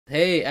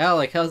Hey,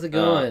 Alec, how's it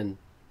Uh, going?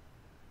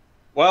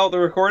 well, the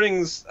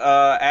recording's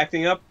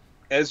acting up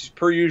as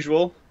per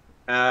usual.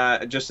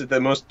 Just at the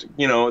most,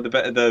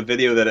 the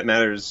video that it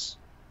matters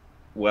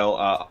well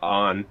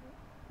on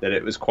that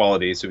it was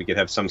quality, so we could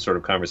have some sort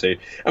of conversation.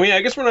 I mean,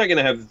 I guess we're not going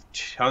to have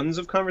tons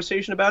of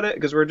conversation about it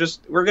because we're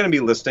going to be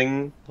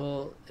listing.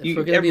 Well, if we're You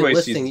gonna be everybody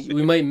sees this listening, we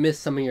video. might miss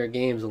some of your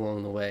games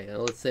along the way.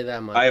 Let's say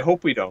that much. I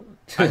hope we don't.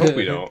 I hope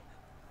we don't.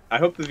 I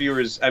hope the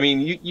viewers. I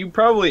mean, you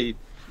probably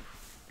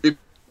if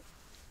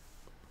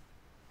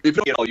you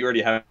don't get all, you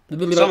already have.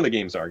 Some of the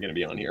games are going to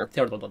be on here.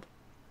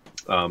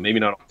 Maybe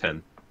not all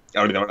 10.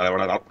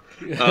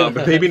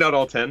 But maybe not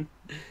all 10.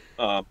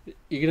 Um,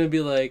 You're gonna be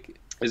like,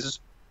 is this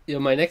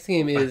my next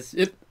game is,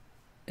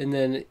 and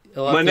then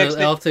my next I'll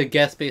name? have to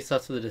guess based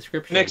off of the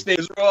description. Next name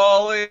is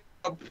rolling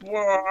God,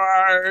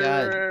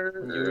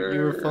 you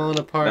were apart. falling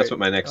That's apart what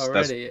my next.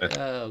 already.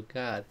 Oh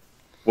God.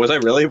 Was I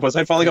really? Was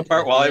I falling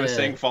apart while I was Yeah.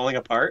 saying falling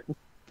apart?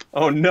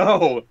 Oh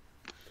no!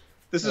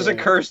 This is a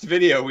Uh, cursed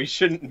video. We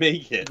shouldn't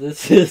make it.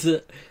 this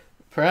is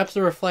perhaps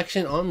a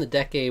reflection on the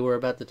decade we're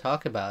about to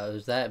talk about. It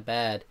was that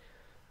bad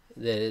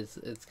that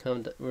it's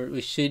come to,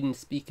 we shouldn't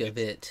speak of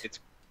It's it. it's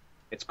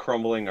it's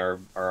crumbling our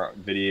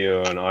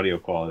video and audio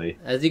quality.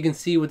 As you can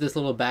see with this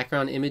little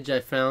background image I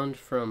found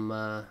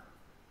from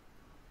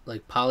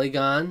like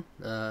Polygon,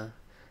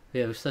 we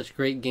have such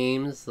great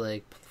games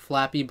like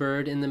Flappy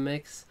Bird in the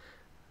mix.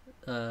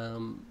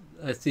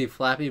 I see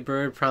Flappy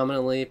Bird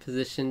prominently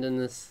positioned in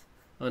this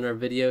on our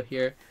video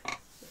here.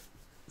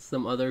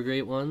 Some other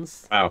great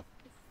ones. Wow,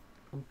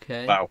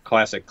 Okay. wow,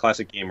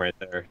 classic game right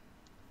there.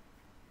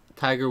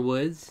 Tiger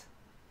Woods,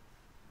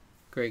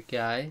 great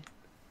guy.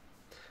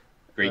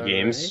 Great All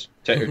games.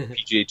 right.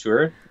 PGA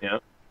Tour. Yeah.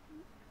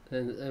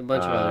 And a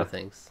bunch of Uh, other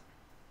things.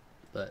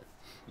 But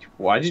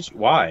Why did you?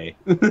 Why?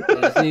 I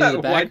just needed the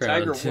Why Tiger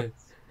background. Woods? Seeing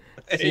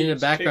the You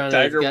just picked background, it's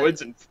Tiger got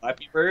Woods and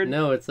Flappy Bird.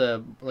 no, it's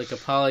a like a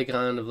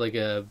polygon of like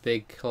a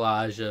big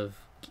collage of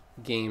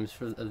games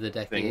of the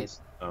decade.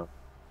 Things. Oh,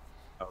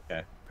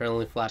 okay.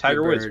 Apparently, Flappy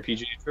Tiger Woods, Bird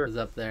PGA Tour. is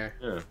up there.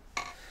 Yeah.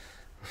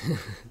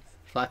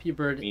 Flappy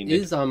Bird I mean,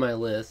 is on my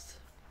list.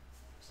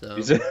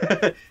 So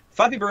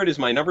Flappy Bird is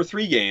my number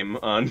 3 game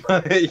on my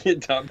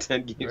top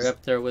 10 we're games.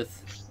 up there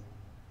with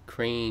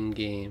Crane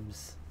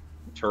games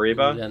in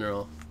Toriba.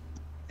 general.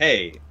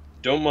 Hey,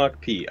 don't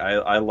mock Pete. I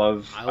I will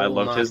loved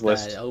mock his that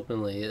list.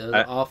 openly. It was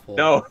I, awful.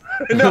 no,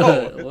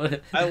 no.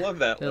 What? I love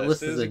that That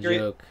list. list It is was a a great.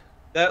 joke.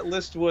 That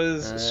list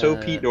was so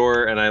Pete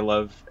Dorr, and I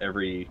love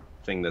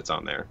everything that's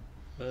on there.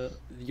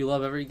 You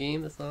love every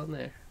game that's on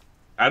there.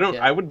 I don't.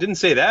 Yeah. Didn't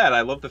say that.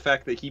 I love the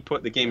fact that he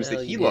put the games Well,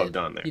 that he you loved did.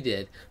 on there. You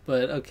did.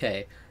 But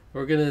okay.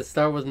 We're going to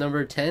start with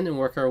number 10 and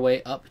work our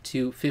way up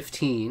to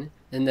 15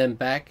 and then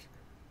back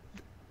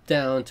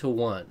down to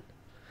 1.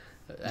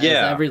 As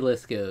Yeah. every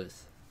list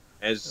goes.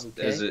 As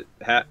Okay.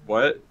 it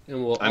what?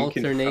 And we'll I'm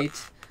alternate. You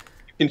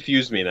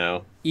confused me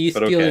now. E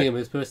but okay. Skillium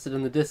is posted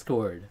in the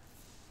Discord.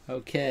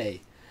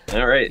 Okay.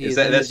 All right. He's Is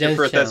that in the that's your Gens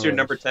first? That's your challenge.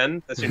 number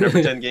 10. That's your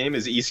number 10 game.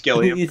 Is E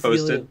Skillium E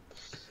posted?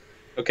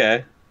 Skillium.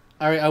 Okay.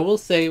 Alright, I will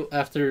say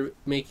after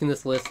making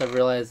this list, I've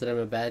realized that I'm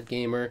a bad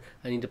gamer.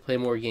 I need to play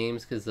more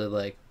games because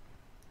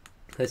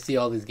I see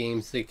all these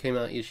games that came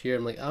out each year.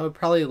 I'm like, I would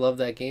probably love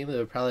that game. It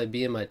would probably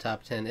be in my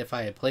top 10 if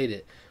I had played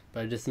it.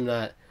 But I just am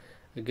not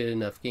a good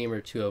enough gamer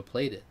to have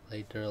played it.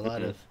 Like, there are a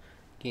lot of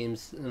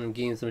games I'm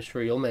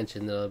sure you'll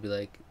mention that I'll be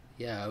like,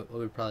 yeah, I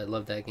would probably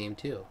love that game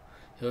too.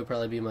 It would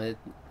probably be my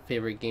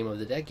favorite game of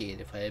the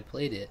decade if I had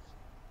played it.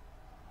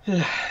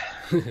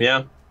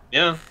 Yeah.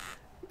 Yeah.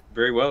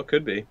 Very well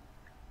could be.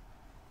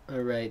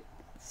 Alright,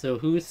 so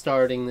who's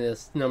starting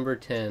this? Number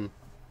 10.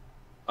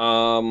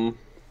 Um.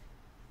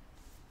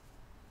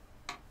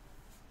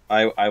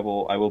 I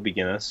will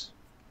begin us.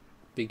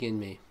 Begin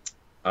me.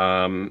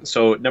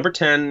 So number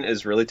 10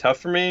 is really tough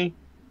for me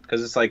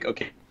because it's like,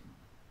 okay,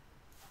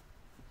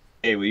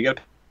 hey, well, you got.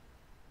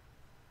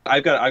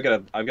 I've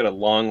got a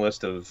long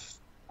list of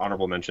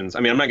honorable mentions. I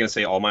mean, I'm not gonna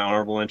say all my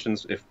honorable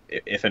mentions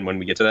if and when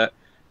we get to that,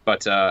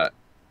 but I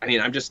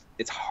mean,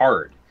 it's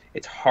hard.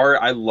 It's hard.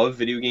 I love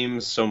video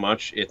games so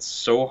much. It's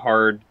so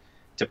hard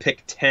to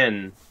pick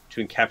 10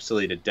 to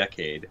encapsulate a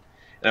decade.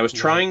 And I was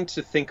trying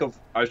to think of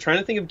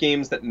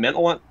games that meant a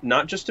lot,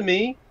 not just to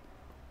me,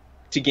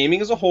 to gaming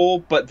as a whole,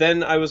 but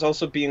then I was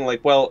also being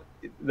like, well,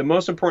 the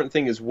most important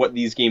thing is what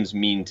these games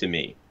mean to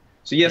me.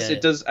 So yes, Yeah.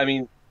 it does. I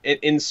mean,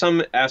 in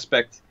some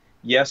aspect,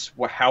 yes,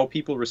 how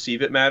people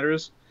receive it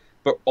matters,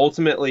 but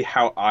ultimately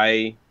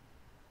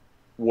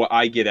what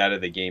I get out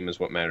of the game is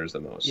what matters the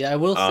most. Yeah, I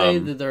will say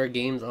that there are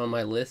games on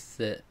my list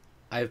that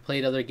I've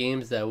played other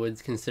games that I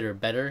would consider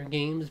better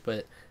games,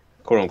 but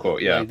quote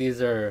unquote, yeah, like,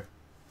 these are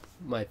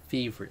my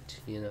favorite,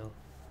 you know.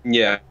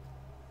 yeah,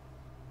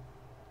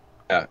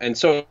 yeah. And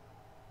so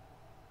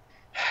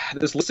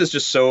this list is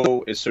just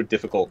so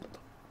difficult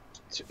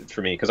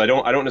for me because I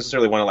don't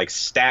necessarily want to like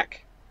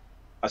stack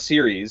a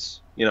series.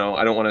 You know,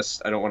 I don't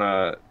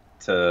want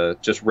to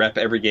just rep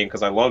every game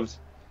because I loved.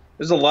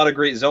 There's a lot of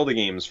great Zelda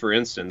games, for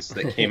instance,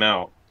 that came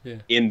out Yeah.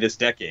 in this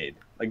decade.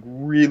 Like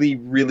really,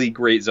 really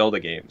great Zelda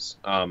games.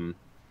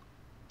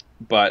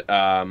 But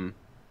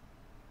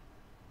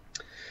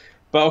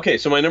okay,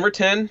 so my number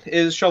 10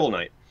 is Shovel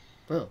Knight.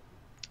 Oh,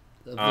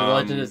 of the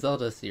Legend of Um,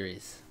 Zelda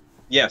series.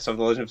 yes, of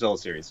the Legend of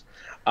Zelda series.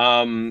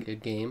 Um,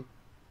 Good game.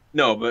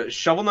 no, but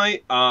Shovel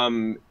Knight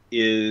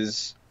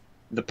is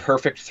the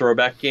perfect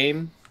throwback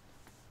game.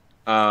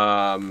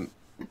 Um,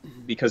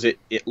 because it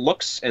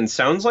looks and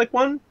sounds like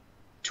one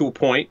to a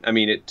point. I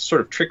mean, it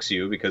sort of tricks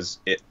you because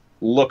it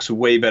looks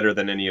way better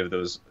than any of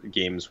those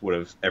games would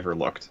have ever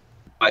looked.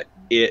 But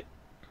it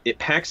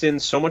packs in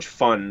so much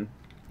fun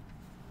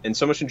and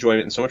so much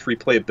enjoyment and so much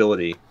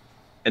replayability,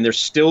 and they're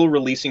still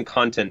releasing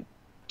content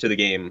to the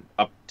game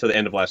up to the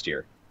end of last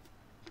year.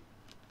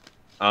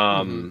 Mm-hmm.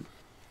 Um,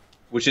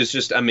 which is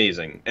just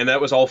amazing, and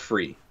that was all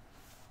free.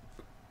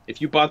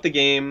 If you bought the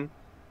game,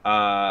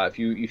 if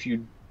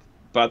you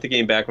bought the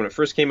game back when it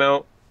first came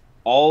out,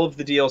 all of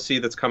the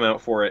DLC that's come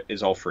out for it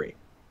is all free.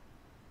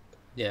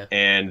 Yeah.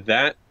 And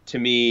that to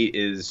me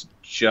is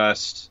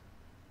just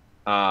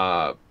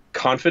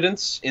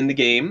confidence in the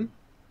game,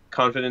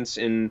 confidence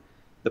in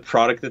the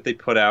product that they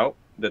put out,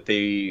 that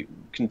they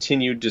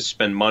continued to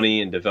spend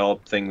money and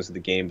develop things in the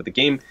game. But the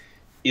game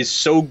is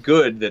so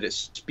good that it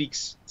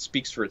speaks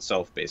for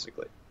itself,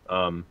 basically.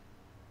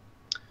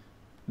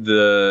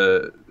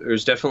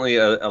 There's definitely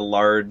a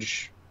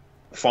large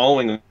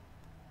following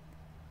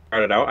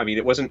started out. I mean,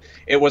 it wasn't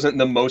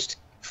the most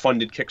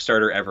funded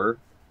Kickstarter ever.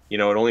 You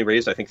know, it only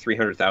raised I think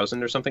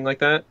 300,000 or something like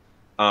that,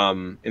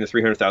 in the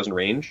 300,000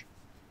 range.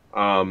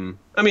 I mean,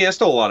 that's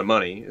still a lot of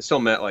money. It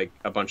still met like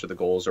a bunch of the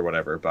goals or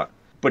whatever, but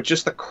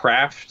just the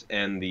craft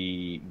and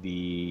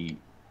the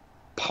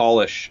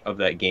polish of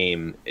that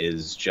game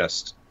is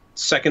just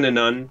second to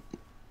none.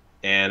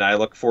 And I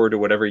look forward to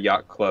whatever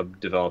Yacht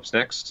Club develops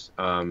next,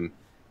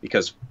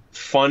 because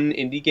fun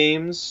indie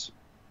games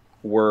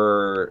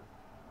were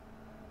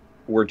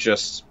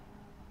just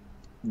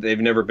they've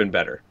never been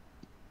better.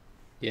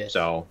 Yes.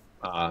 So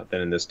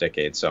than in this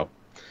decade. So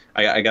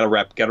I gotta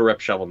rep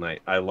Shovel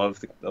Knight. I love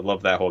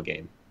that whole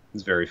game.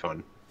 It's very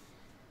fun.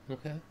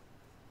 Okay.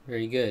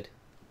 Very good.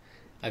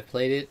 I've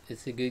played it.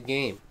 It's a good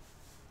game.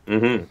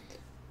 Mm-hmm.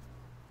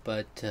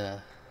 But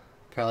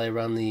probably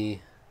around the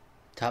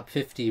top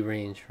 50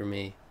 range for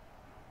me.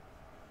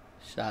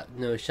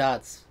 No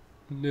shots.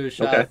 No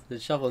shots. Okay. The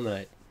Shovel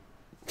Knight.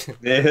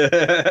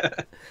 Yeah.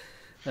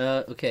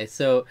 Okay,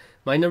 so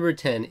my number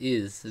 10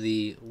 is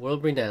the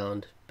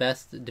world-renowned,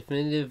 best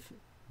definitive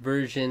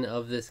version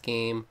of this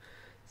game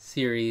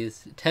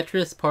series,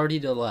 Tetris Party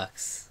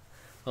Deluxe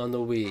on the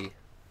Wii.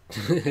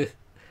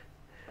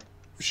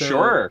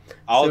 Sure.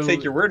 I'll so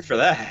take your word for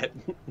that.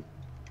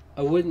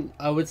 I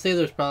would say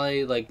there's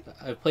probably, like,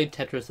 I've played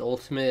Tetris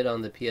Ultimate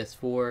on the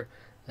PS4,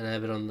 and I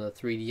have it on the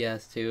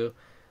 3DS too,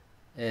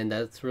 and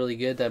that's really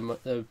good. That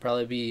would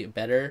probably be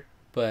better,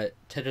 but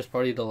Tetris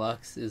Party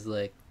Deluxe is,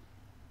 like,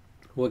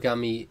 what got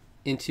me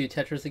into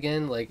Tetris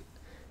again. Like,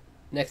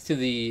 next to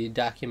the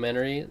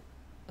documentary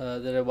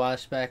that I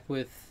watched back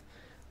with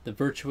the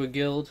Virtua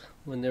Guild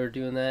when they were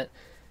doing that,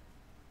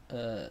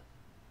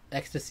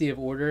 Ecstasy of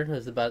Order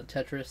is about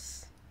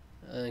Tetris,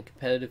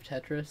 competitive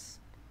Tetris,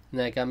 and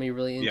that got me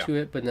really into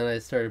it. But then I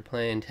started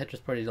playing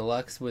Tetris Party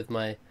Deluxe with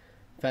my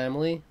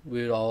family.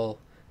 We would all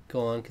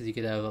go on because you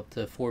could have up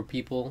to 4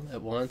 people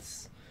at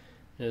once.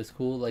 And it was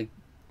cool. Like,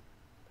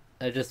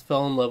 I just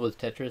fell in love with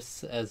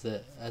Tetris as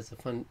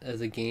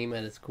a game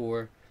at its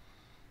core,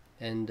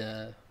 and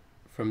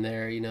from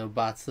there, you know,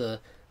 Batsa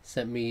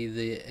sent me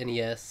the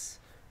NES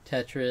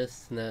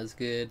Tetris, and that was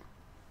good.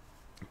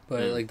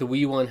 But like the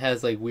Wii one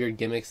has like weird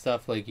gimmick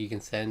stuff, like you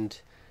can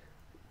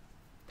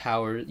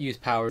use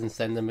powers and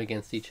send them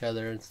against each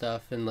other and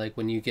stuff, and like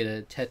when you get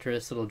a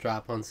Tetris, it'll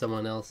drop on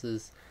someone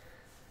else's,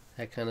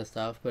 that kind of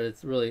stuff. But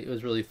it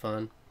was really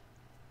fun.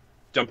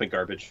 Dumping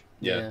garbage.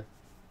 Yeah.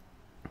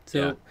 So.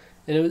 Yeah.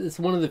 And it's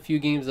one of the few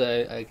games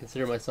that I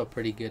consider myself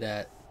pretty good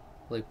at.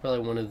 Like, probably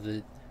one of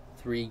the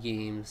 3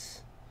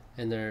 games.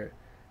 And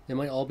they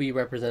might all be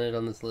represented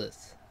on this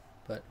list.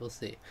 But we'll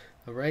see.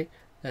 Alright?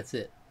 That's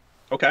it.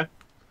 Okay.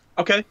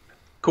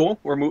 Cool.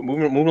 We're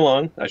moving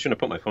along. I shouldn't have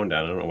put my phone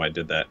down. I don't know why I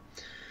did that.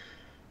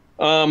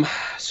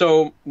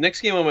 So,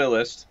 next game on my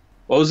list.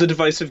 What was a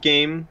divisive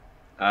game?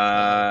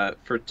 To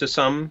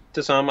some.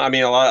 I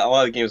mean, a lot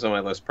of the games on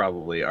my list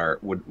probably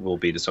will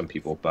be to some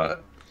people.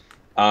 But,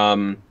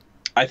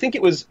 I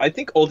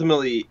think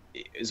ultimately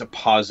is a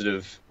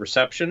positive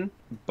reception,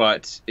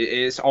 but it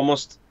is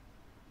almost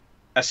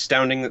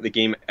astounding that the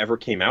game ever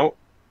came out,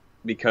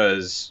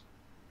 because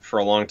for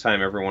a long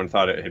time everyone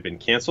thought it had been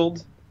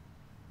canceled.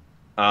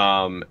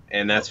 And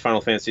that's Final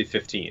Fantasy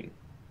 15.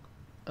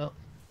 Oh.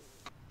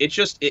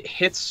 It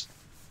hits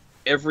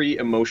every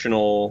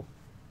emotional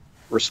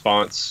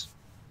response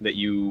that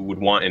you would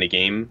want in a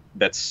game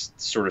that's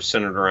sort of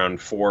centered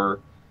around 4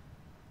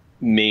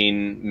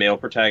 main male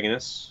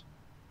protagonists.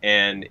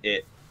 And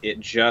it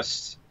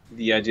just,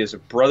 the ideas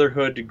of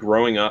brotherhood,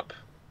 growing up,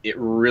 it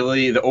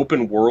really, the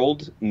open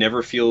world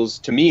never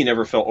felt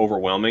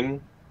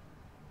overwhelming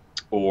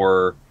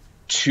or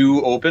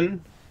too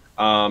open.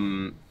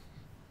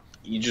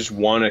 You just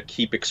want to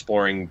keep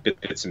exploring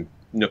bits and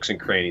nooks and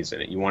crannies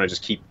in it. You want to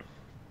just keep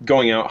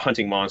going out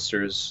hunting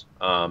monsters,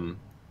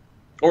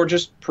 or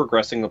just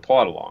progressing the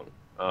plot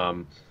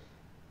along.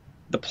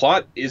 The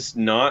plot is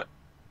not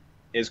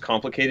as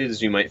complicated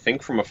as you might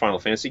think from a Final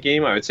Fantasy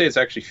game. I would say it's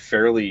actually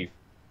fairly,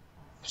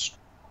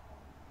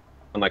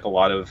 unlike a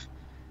lot of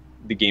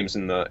the games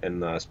in the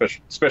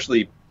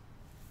especially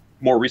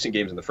more recent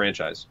games in the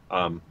franchise.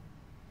 And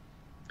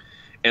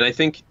I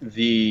think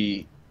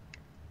the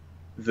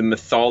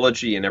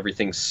mythology and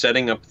everything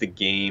setting up the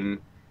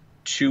game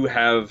to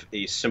have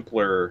a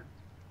simpler,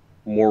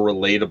 more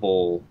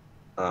relatable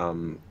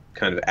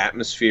kind of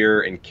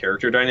atmosphere and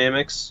character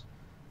dynamics,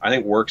 I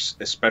think works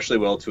especially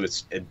well to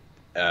its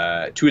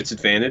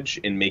advantage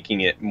in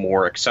making it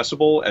more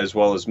accessible, as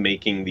well as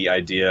making the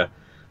idea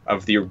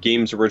of the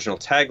game's original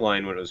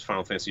tagline when it was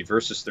Final Fantasy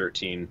Versus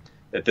 13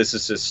 that this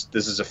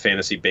is a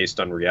fantasy based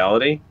on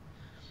reality.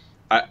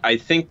 I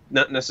think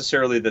not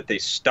necessarily that they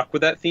stuck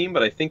with that theme,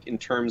 but I think in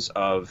terms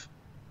of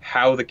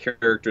how the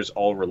characters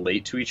all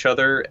relate to each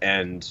other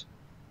and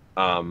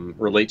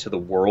relate to the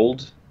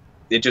world,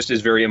 it just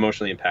is very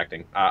emotionally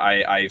impacting.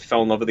 I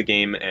fell in love with the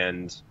game,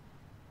 and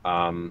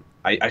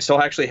I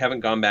still actually haven't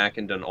gone back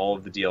and done all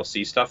of the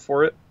DLC stuff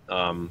for it.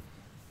 I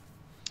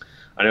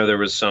know there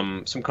was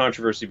some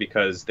controversy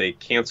because they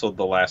canceled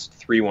the last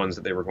 3 ones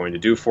that they were going to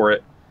do for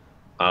it.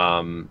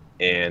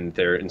 And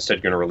they're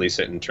instead going to release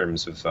it in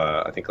terms of,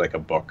 I think, like a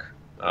book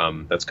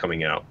that's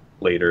coming out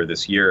later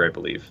this year, I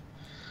believe.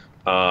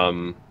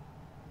 But,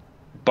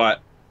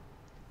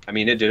 I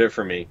mean, it did it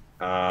for me.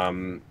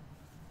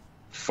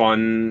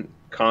 Fun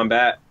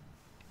combat,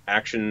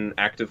 action,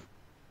 active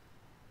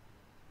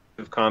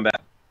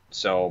combat.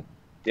 So,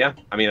 yeah,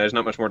 I mean, there's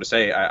not much more to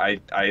say.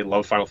 I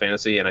love Final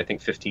Fantasy, and I think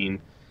 15,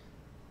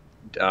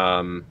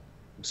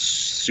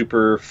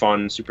 super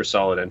fun, super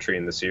solid entry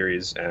in the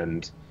series,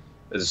 and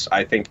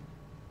I think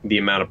the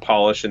amount of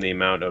polish and the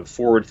amount of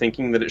forward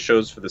thinking that it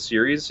shows for the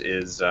series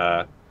is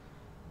very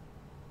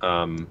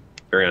on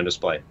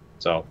display.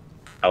 So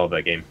I love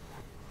that game.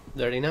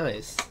 Very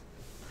nice.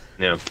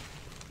 Yeah.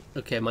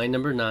 Okay, my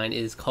number 9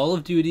 is Call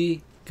of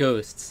Duty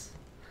Ghosts.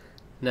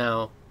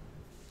 Now,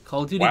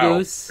 Call of Duty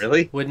Ghosts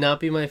really? would not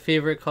be my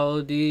favorite Call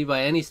of Duty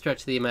by any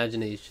stretch of the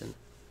imagination.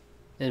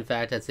 In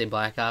fact, I'd say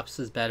Black Ops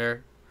is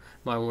better.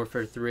 Modern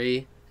Warfare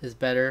 3 is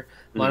better.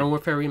 Modern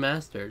Warfare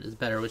Remastered is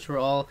better, which were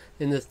all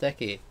in this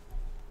decade.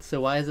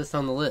 So why is this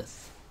on the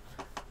list?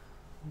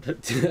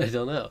 I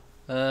don't know.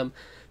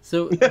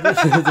 So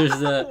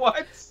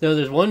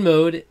there's one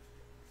mode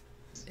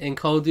in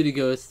Call of Duty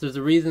Ghosts. There's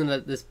a reason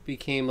that this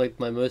became like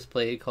my most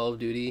played Call of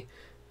Duty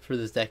for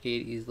this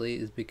decade easily,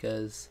 is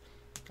because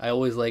I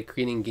always like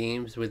creating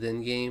games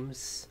within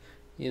games,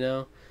 you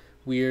know,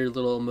 weird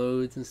little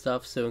modes and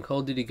stuff. So in Call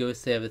of Duty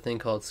Ghosts, they have a thing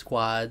called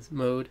Squads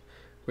mode,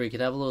 where you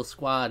could have a little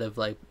squad of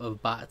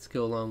bots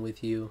go along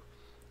with you,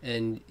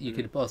 and you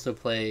could also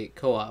play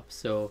co-op.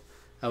 So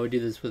I would do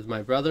this with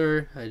my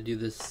brother. I'd do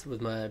this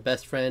with my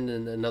best friend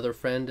and another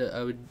friend.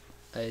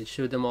 I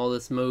showed them all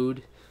this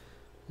mode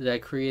that I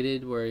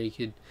created, where you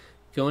could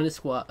go into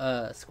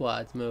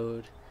squads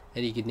mode,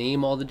 and you could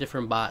name all the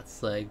different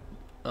bots like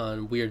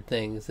on weird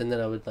things, and then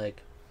I would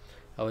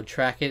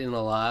track it in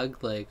a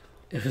log. Like,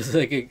 it was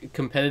like a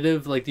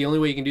competitive, like the only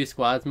way you can do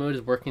squads mode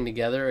is working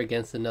together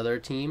against another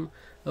team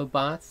of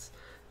bots,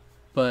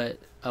 but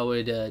I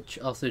would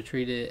also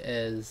treat it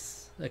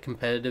as a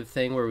competitive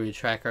thing where we would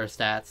track our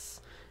stats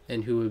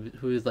and who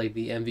is like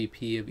the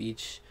MVP of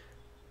each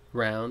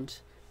round,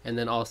 and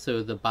then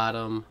also the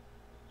bottom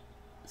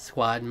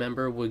squad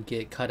member would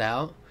get cut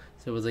out,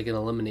 so it was like an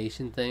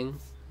elimination thing.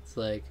 It's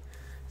like,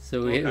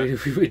 so we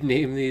would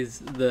name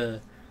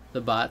the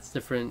bots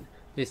different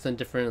based on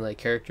different like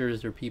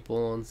characters or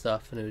people and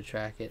stuff, and it would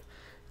track it.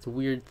 It's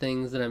weird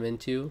things that I'm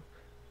into,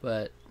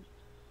 but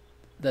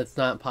that's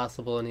not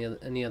possible in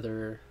any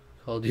other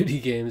Call of Duty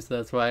games. So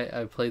that's why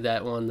I played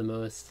that one the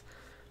most.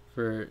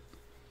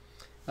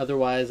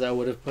 Otherwise, I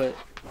would have put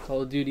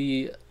Call of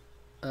Duty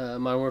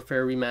Modern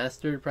Warfare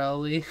Remastered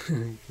probably,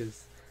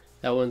 because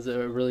that one's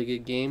a really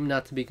good game.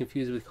 Not to be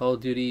confused with Call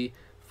of Duty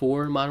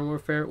 4 Modern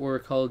Warfare or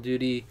Call of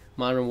Duty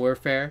Modern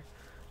Warfare.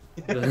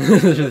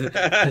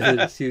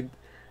 The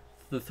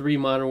 3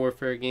 Modern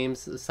Warfare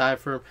games, aside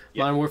from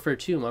Modern Warfare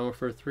 2, Modern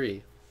Warfare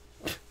 3.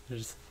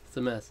 It's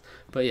a mess.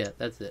 But yeah,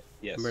 that's it.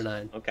 Yes. Number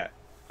 9.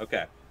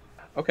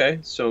 Okay.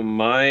 So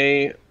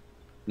my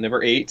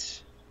number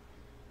 8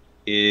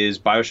 is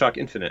BioShock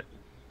Infinite.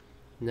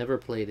 Never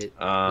played it.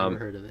 Never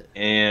heard of it.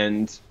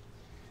 And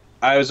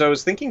as I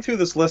was thinking through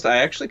this list, I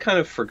actually kind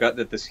of forgot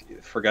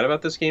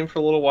about this game for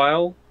a little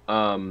while.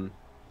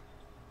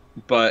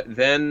 But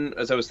then,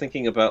 as I was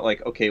thinking about,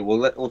 like, okay, well,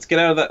 let's get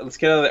out of that. Let's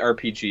get out of the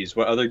RPGs.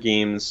 What other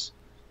games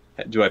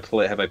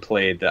have I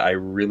played that I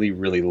really,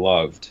 really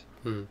loved?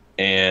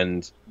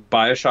 And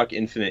BioShock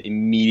Infinite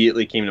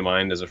immediately came to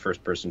mind as a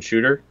first-person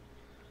shooter.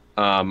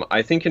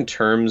 I think in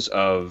terms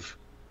of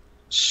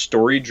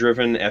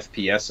story-driven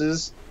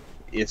FPSs,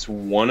 it's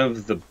one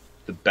of the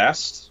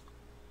best.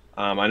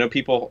 I know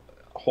people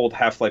hold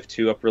Half-Life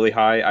 2 up really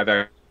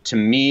high. To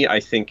me, I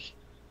think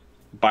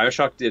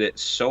BioShock did it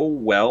so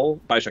well.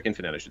 BioShock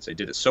Infinite, I should say,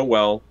 did it so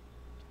well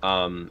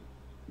um,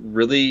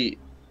 really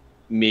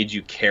made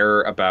you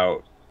care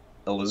about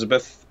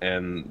Elizabeth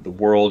and the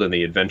world and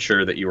the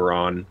adventure that you were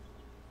on.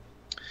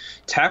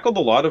 Tackled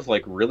a lot of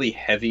like really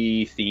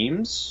heavy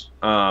themes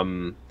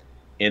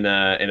in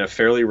a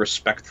fairly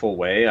respectful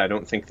way. I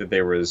don't think that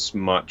there was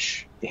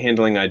much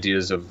handling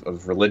ideas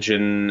of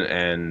religion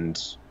and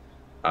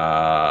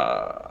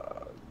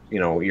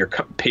your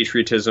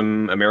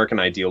patriotism, American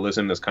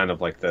idealism is kind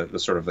of like the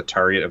sort of the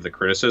target of the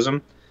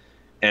criticism.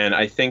 And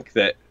I think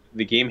that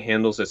the game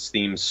handles its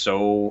themes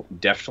so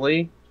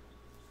deftly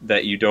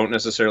that you don't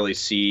necessarily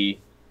see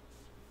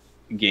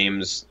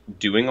games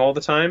doing all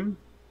the time.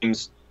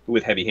 Games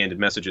with heavy-handed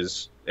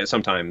messages,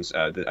 sometimes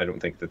I don't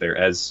think that they're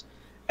as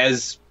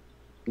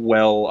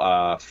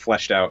well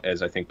fleshed out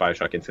as I think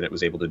Bioshock Infinite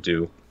was able to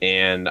do.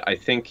 And I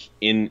think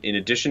in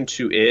addition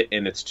to it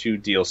and its two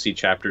DLC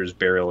chapters,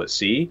 Burial at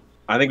Sea,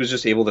 I think it was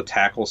just able to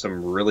tackle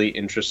some really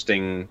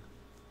interesting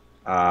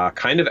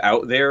kind of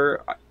out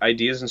there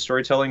ideas and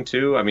storytelling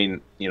too. I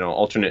mean,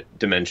 alternate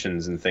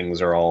dimensions and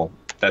things are all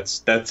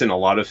that's in a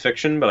lot of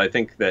fiction, but I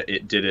think that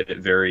it did it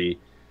very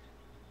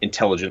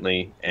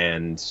intelligently.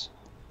 And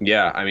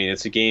yeah, I mean,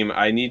 it's a game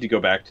I need to go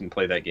back and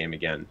play that game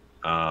again.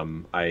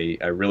 I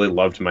really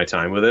loved my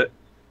time with it,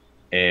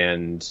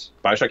 and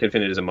Bioshock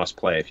Infinite is a must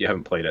play if you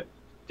haven't played it.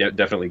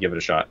 Definitely give it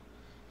a shot.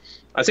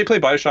 I'd say play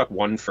Bioshock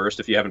 1 first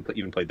if you haven't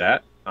even played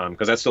that,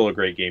 because that's still a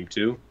great game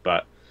too.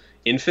 But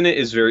Infinite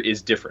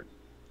is different,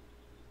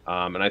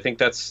 and I think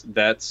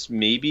that's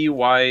maybe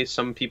why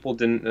some people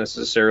didn't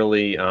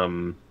necessarily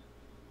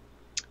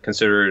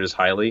consider it as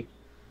highly,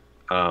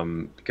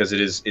 because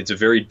it's a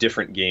very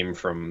different game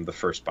from the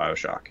first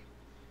Bioshock.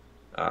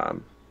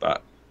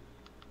 But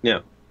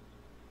yeah.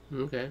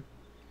 Okay.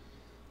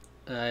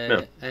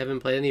 No. I haven't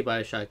played any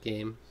Bioshock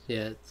game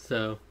yet,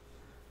 so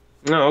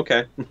Oh,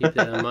 okay. keep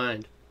that in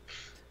mind.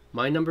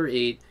 My number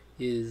 8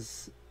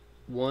 is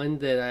one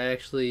that I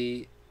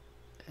actually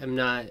am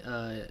not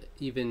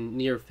even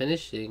near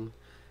finishing,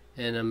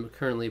 and I'm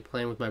currently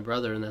playing with my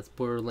brother, and that's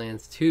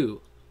Borderlands 2.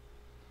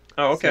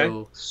 Oh, okay.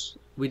 So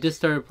we just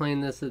started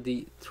playing this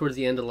towards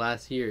the end of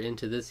last year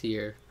into this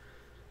year.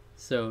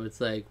 So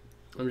it's like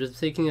I'm just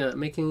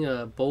making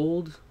a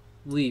bold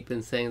leap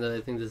in saying that I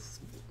think this is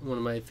one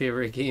of my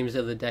favorite games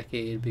of the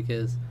decade,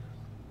 because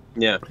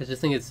Yeah. I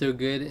just think it's so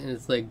good, and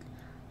it's like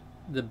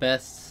the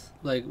best,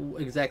 like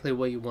exactly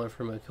what you want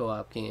from a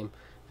co-op game.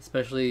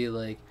 Especially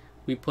like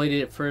we played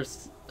it at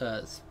first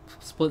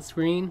split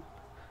screen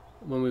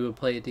when we would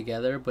play it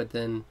together, but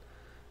then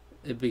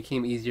it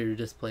became easier to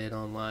just play it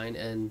online,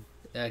 and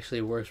it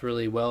actually works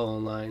really well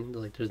online.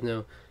 Like there's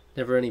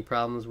never any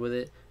problems with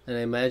it. And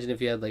I imagine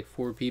if you had like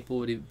 4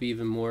 people, it would be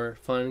even more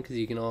fun, because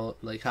you can all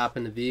like hop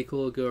in the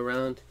vehicle, go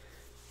around,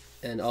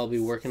 and all be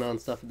working on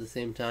stuff at the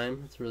same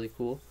time. It's really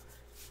cool,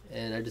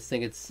 and I just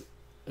think it's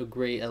I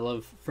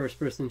love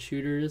first-person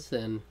shooters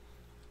and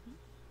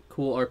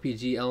cool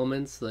RPG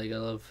elements. Like I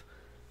love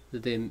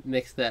that they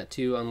mix that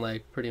too,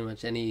 unlike pretty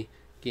much any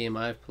game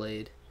I've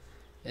played,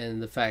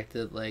 and the fact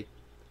that like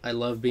I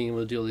love being able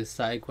to do all these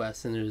side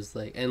quests, and there's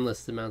like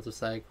endless amounts of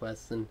side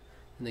quests in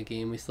the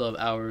game. We still have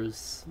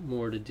hours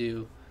more to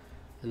do,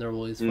 and they're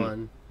always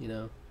fun,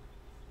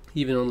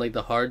 even on like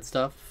the hard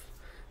stuff.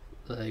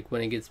 Like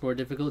when it gets more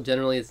difficult,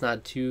 generally it's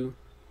not too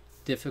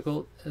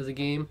difficult as a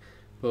game,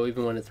 but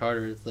even when it's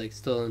harder, it's like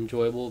still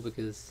enjoyable,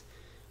 because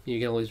you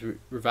can always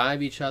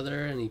revive each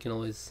other, and you can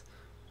always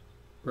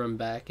run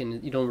back,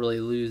 and you don't really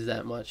lose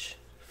that much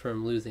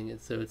from losing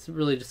it. So it's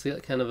really just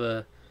kind of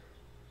a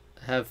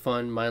have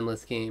fun,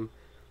 mindless game.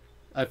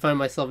 I find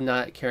myself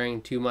not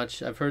caring too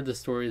much. I've heard the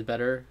story is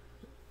better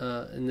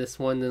in this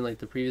one than like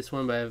the previous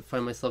one, but I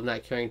find myself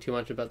not caring too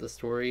much about the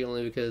story,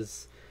 only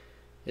because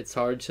it's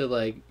hard to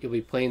like, you'll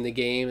be playing the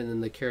game and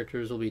then the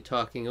characters will be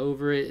talking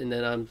over it, and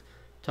then I'm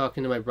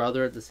talking to my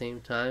brother at the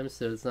same time,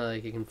 so it's not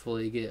like I can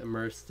fully get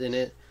immersed in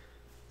it.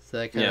 So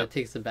that kind of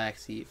takes a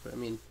backseat. But I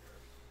mean,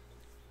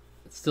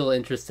 it's still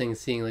interesting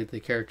seeing like the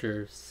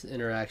characters'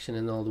 interaction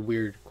and all the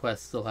weird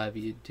quests they'll have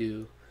you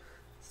do,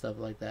 stuff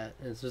like that.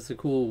 And it's just a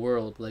cool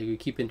world. Like we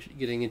keep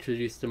getting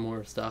introduced to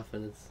more stuff,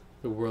 and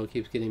the world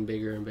keeps getting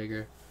bigger and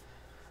bigger.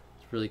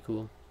 It's really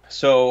cool.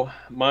 So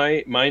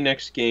my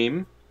next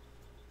game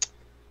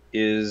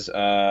is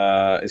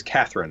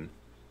Catherine.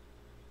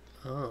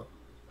 Oh.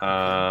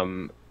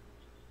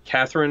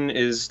 Catherine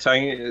is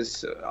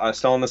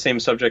still on the same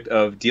subject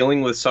of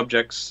dealing with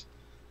subjects,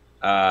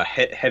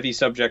 heavy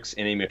subjects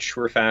in a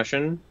mature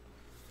fashion.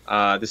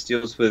 This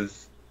deals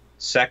with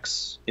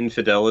sex,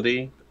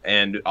 infidelity,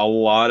 and a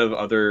lot of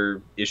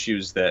other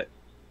issues that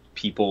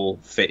people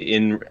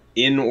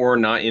in or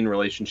not in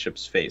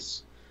relationships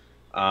face.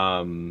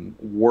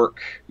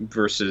 Work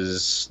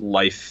versus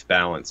life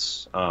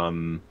balance.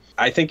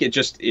 I think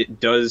it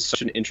does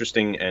such an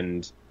interesting,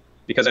 and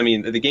because I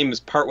mean the game is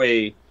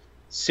partway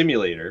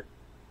simulator,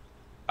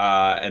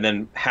 and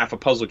then half a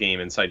puzzle game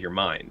inside your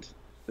mind.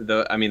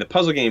 The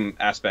puzzle game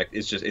aspect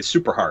is it's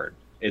super hard.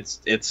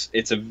 It's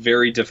a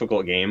very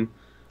difficult game,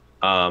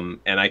 and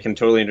I can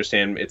totally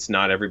understand it's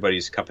not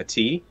everybody's cup of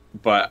tea.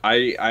 But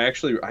I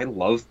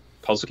love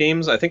puzzle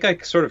games. I think I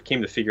sort of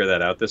came to figure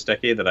that out this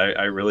decade, that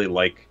I really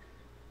like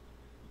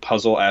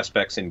puzzle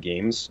aspects in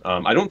games.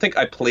 I don't think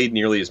I played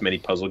nearly as many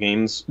puzzle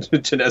games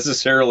to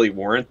necessarily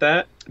warrant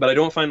that, but I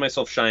don't find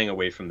myself shying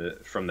away from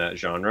that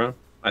genre.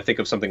 I think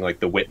of something like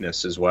The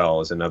Witness as well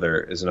as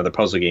another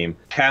puzzle game.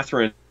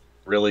 Catherine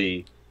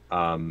really,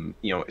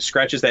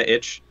 scratches that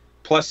itch.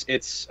 Plus,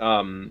 it's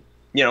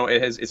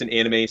it's an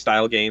anime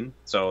style game,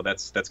 so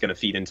that's going to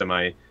feed into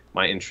my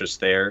interest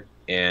there.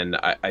 And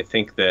I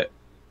think that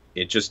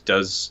it just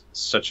does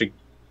such a,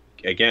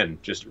 again,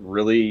 just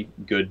really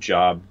good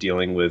job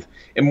dealing with,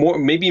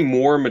 and maybe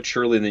more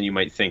maturely than you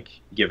might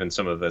think, given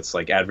some of its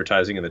like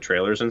advertising and the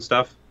trailers and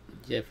stuff.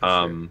 Yeah, for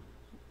sure.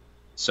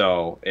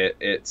 So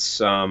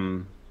it's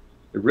a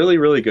really,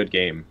 really good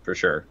game for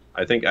sure.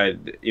 I think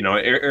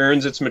it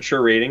earns its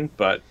mature rating,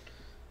 but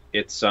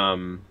it's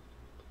solid.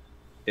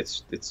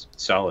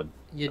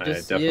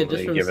 Just from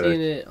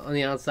seeing it on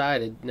the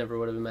outside, I never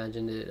would have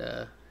imagined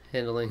it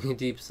handling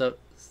deep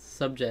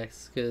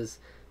subjects, because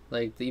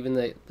like even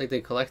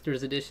the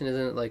collector's edition,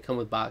 isn't it like come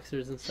with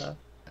boxers and stuff?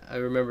 I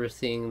remember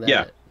seeing that.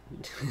 Yeah.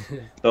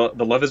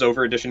 The Love Is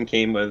Over edition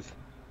came with,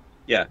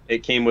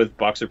 it came with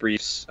boxer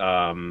briefs.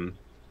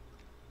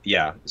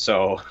 Yeah,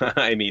 so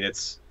I mean,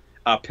 it's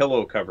a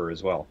pillow cover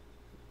as well.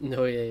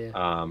 No,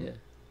 yeah.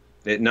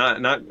 It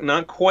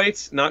not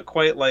quite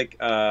like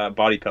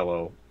body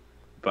pillow,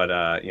 but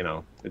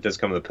it does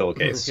come with a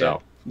pillowcase. Okay.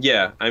 So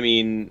yeah, I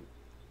mean,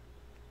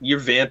 you're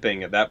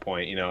vamping at that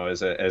point,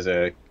 as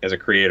a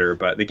creator,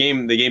 but the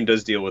game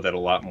does deal with it a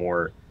lot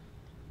more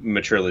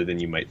maturely than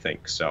you might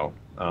think. So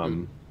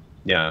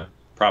yeah,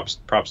 props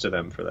to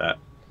them for that.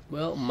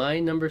 Well, my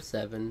number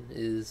 7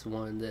 is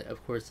one that,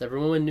 of course,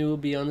 everyone knew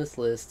would be on this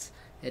list.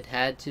 It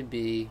had to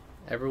be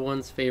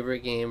everyone's favorite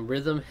game,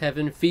 Rhythm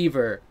Heaven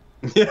Fever,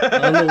 on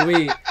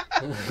the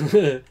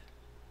Wii.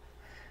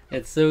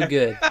 It's so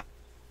good.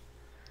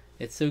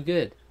 It's so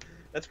good.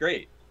 That's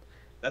great.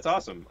 That's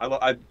awesome.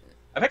 I've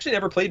actually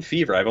never played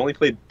Fever. I've only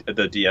played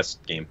the DS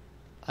game.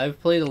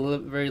 I've played a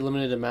very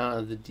limited amount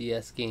of the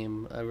DS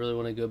game. I really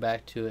want to go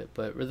back to it,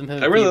 but Rhythm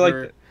Heaven Fever, liked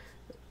it.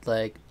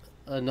 Like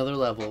another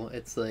level.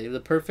 It's like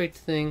the perfect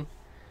thing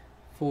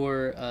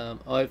for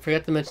I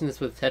forgot to mention this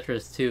with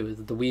Tetris too, is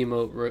that the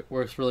Wiimote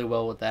works really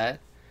well with that.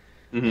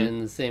 Mm-hmm.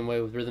 And the same way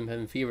with Rhythm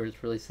Heaven Fever,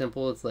 it's really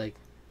simple. It's like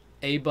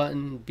A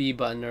button, B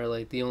button are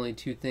like the only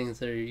two things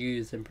that are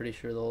used, I'm pretty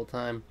sure, the whole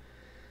time.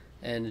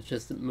 And it's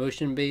just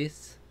motion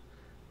based.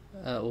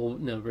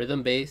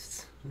 Rhythm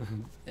based.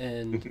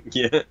 And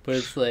yeah. But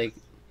it's like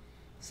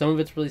some of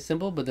it's really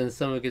simple, but then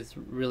some of it gets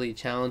really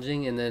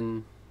challenging, and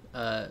then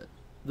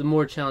the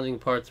more challenging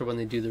parts are when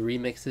they do the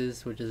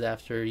remixes, which is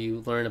after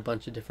you learn a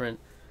bunch of different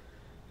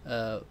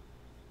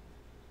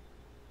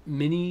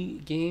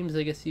mini games,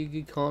 I guess you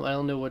could call them. I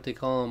don't know what to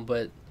call them,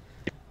 but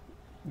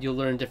you'll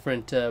learn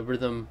different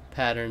rhythm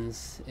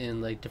patterns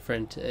in like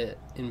different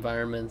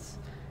environments,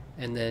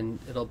 and then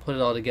it'll put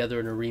it all together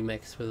in a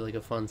remix with like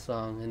a fun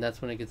song, and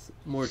that's when it gets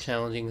more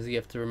challenging, because you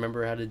have to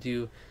remember how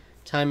to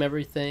time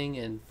everything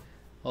and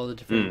all the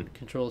different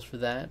controls for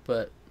that.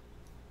 But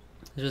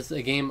it's just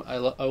a game I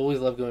always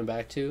love going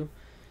back to,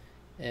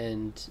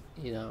 and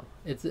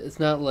it's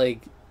not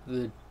like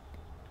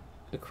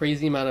a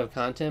crazy amount of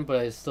content, but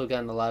I've still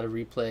gotten a lot of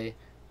replay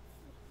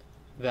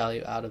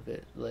value out of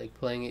it. Like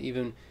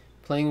even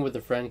playing with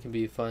a friend can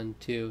be fun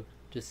too,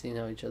 just seeing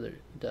how each other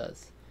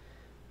does.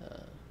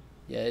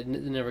 It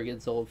never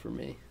gets old for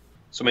me.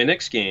 So my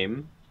next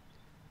game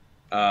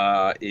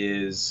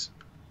is,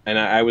 and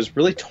I was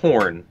really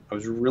torn. I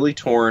was really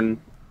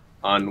torn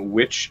on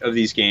which of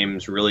these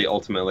games really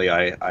ultimately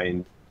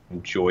I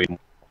enjoyed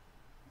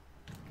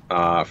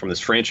from this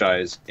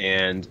franchise,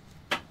 and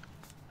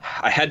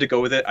I had to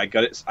go with it. I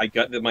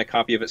got my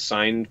copy of it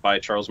signed by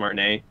Charles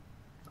Martinet.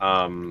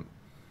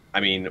 I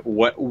mean,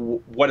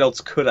 what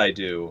else could I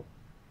do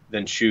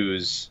than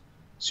choose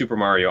Super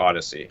Mario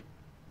Odyssey?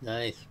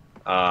 Nice.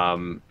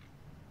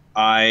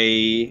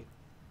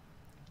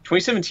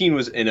 2017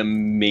 was an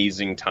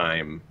amazing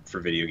time for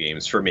video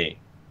games for me.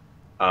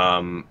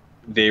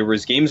 There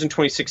was games in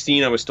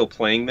 2016 I was still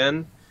playing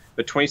then,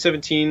 but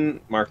 2017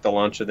 marked the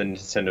launch of the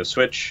Nintendo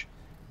Switch.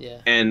 Yeah.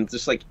 And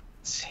just like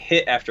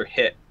hit after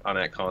hit on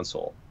that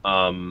console.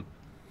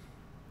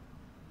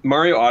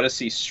 Mario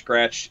Odyssey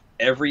scratched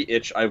every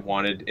itch I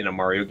wanted in a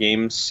Mario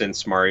game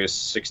since Mario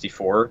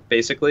 64,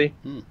 basically.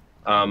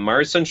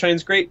 Mario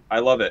Sunshine's great. I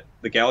love it.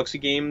 The Galaxy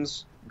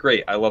games,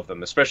 great. I love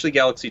them, especially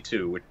Galaxy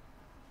 2,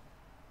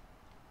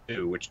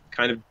 which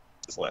kind of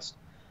is less.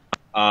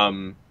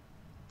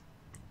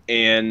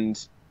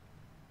 And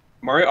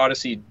Mario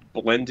Odyssey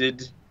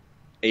blended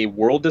a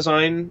world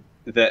design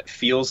that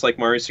feels like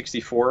Mario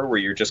 64, where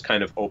you're just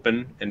kind of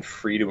open and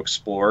free to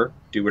explore,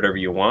 do whatever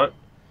you want.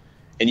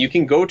 And you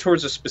can go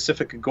towards a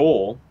specific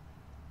goal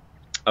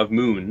of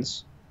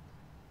moons,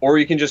 or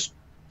you can just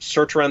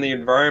search around the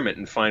environment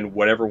and find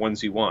whatever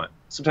ones you want.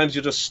 Sometimes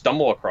you'll just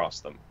stumble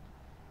across them.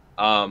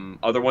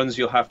 Other ones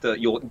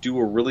you'll do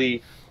a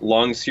really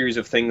long series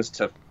of things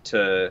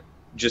to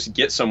just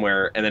get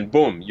somewhere, and then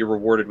boom, you're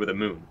rewarded with a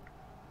moon.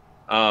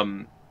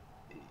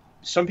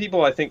 some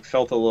people I think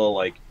felt a little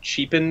like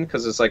cheapened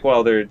because it's like,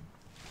 well, they're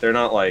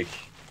not like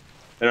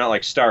they're not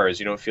like stars.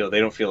 You don't feel they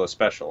don't feel as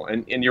special.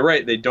 And you're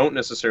right, they don't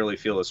necessarily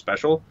feel as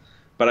special.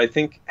 But I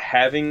think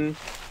having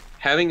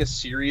a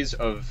series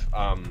of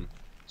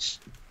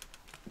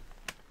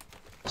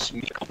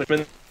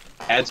accomplishments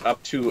adds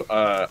up to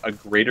a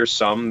greater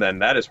sum than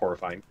that is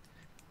horrifying.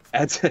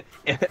 Adds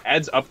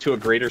adds up to a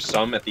greater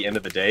sum at the end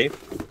of the day.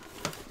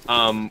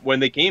 When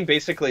the game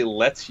basically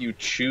lets you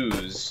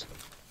choose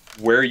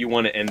where you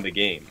want to end the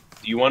game.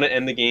 Do you want to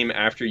end the game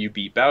after you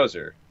beat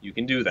Bowser? You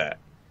can do that.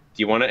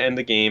 Do you want to end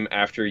the game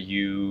after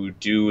you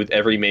do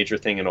every major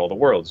thing in all the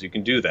worlds? You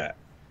can do that.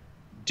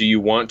 Do you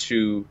want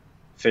to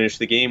finish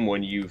the game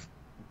when you've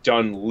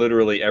done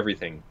literally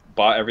everything,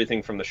 bought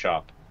everything from the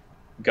shop,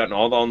 gotten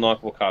all the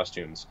unlockable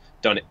costumes,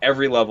 done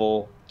every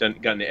level,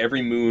 gotten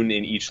every moon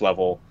in each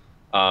level,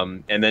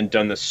 and then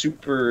done the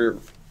super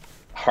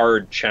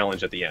hard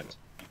challenge at the end?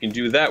 You can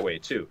do it that way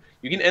too.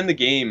 You can end the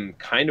game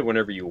kind of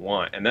whenever you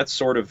want, and that's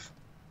sort of,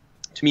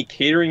 to me,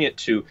 catering it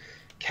to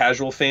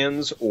casual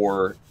fans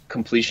or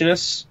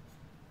completionists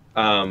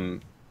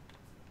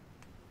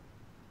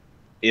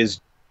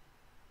is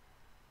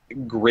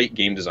great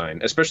game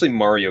design, especially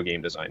Mario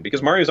game design,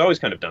 because Mario's always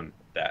kind of done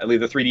that. At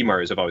least the 3D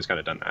Marios have always kind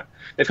of done that.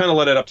 They've kind of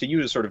let it up to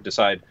you to sort of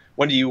decide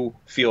when do you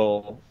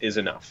feel is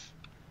enough.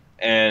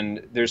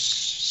 And there's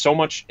so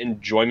much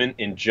enjoyment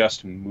in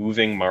just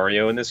moving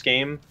Mario in this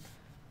game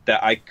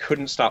that I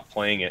couldn't stop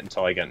playing it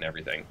until I got in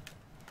everything.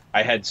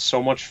 I had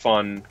so much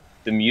fun.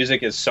 The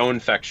music is so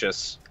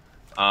infectious.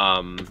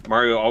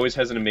 Mario always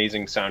has an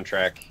amazing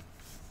soundtrack.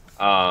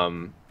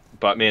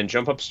 But man,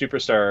 Jump Up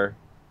Superstar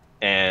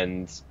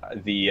and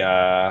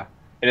and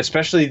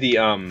especially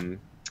the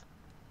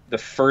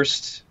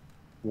first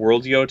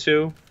world you go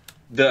to,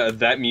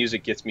 that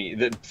music gets me.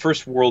 The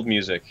first world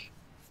music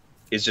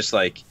is just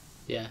like,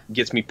 Yeah.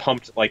 gets me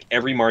pumped, like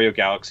every Mario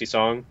Galaxy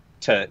song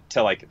to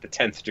like the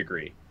 10th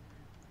degree.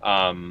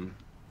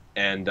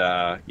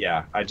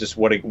 Yeah, I just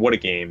what a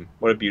game.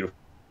 What a beautiful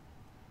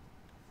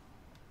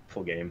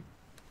game.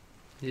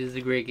 It is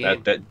a great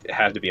game. That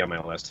had to be on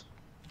my list.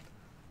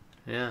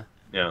 Yeah.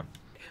 Yeah.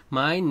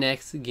 My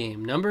next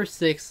game, number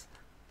 6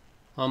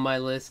 on my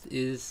list,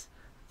 is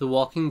The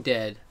Walking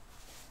Dead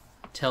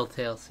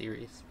Telltale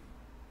series.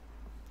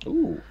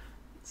 Ooh.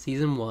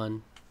 Season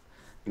 1.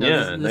 Now,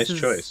 Yeah, this nice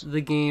is choice.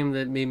 the game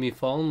that made me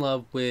fall in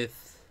love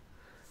with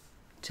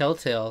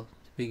Telltale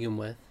to begin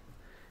with.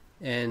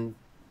 And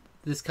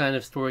this kind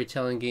of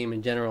storytelling game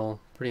in general,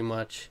 pretty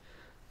much,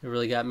 it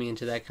really got me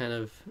into that kind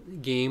of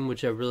game,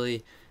 which I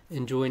really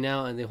enjoy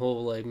now, and the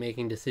whole like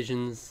making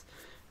decisions,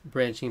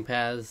 branching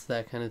paths,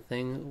 that kind of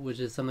thing, which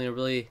is something I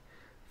really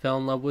fell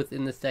in love with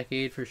in this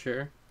decade for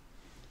sure.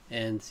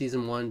 And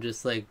season 1,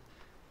 just like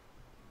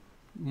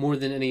more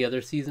than any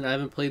other season, I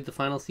haven't played the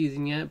final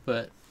season yet,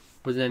 but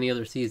more than any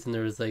other season,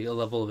 there was like a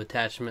level of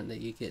attachment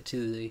that you get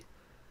to the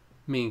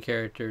main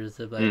characters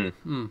of like,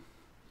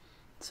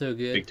 so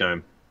good. Big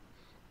time.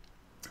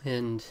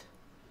 And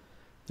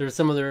there are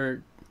some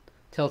other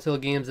Telltale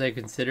games I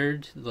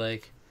considered,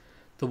 like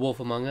The Wolf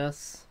Among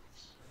Us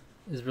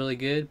is really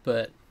good,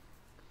 but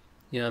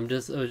I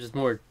was just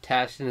more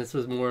attached, and this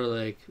was more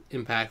like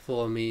impactful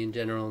on me in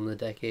general in the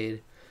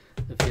decade.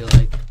 I feel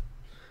like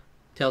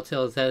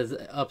Telltale has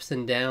ups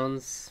and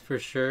downs for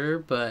sure,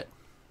 but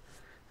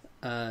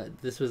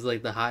this was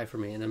like the high for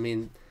me, and I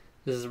mean,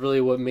 this is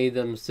really what made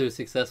them so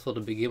successful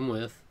to begin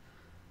with.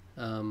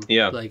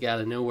 Like out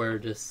of nowhere,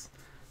 just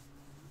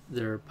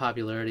their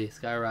popularity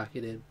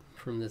skyrocketed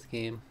from this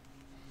game,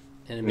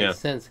 and it makes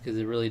sense because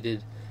it really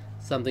did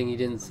something you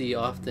didn't see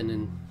often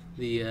in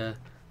the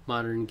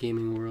modern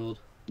gaming world.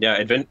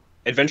 Yeah,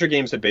 adventure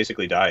games had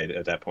basically died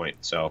at that point,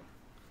 so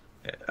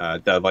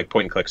the like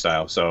point and click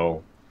style.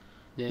 So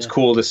it's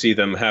cool to see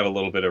them have a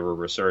little bit of a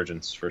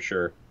resurgence for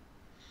sure.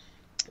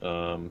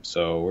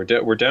 So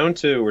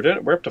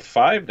we're up to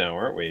 5 now,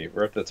 aren't we?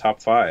 We're up to the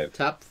top 5.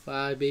 Top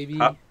 5, baby.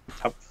 Top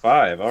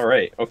 5. All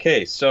right.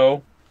 Okay.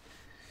 So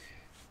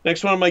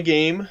next one of my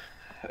games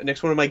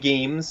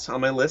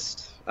on my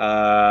list.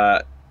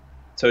 So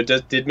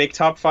it did make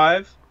top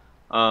 5.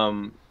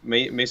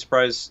 May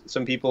surprise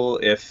some people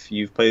if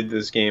you've played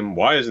this game.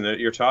 Why isn't it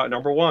your top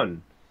number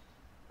 1?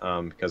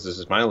 Because this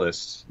is my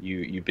list.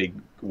 You big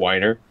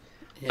whiner.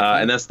 Yeah,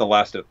 and that's the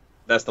Last of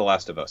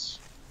Us.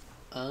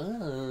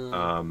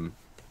 Oh.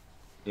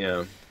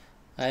 Yeah.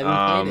 I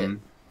haven't played it.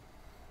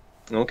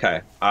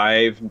 Okay.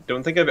 I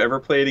don't think I've ever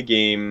played a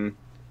game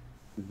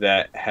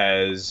that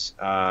has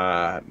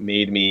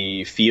made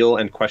me feel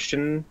and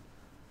question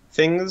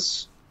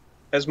things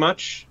as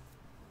much.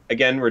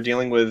 Again, we're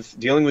dealing with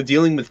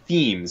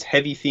themes,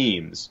 heavy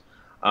themes.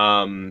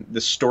 The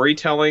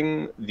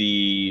storytelling,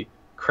 the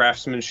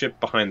craftsmanship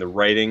behind the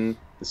writing,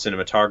 the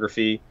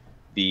cinematography,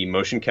 the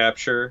motion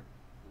capture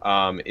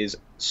is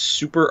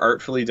super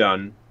artfully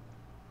done.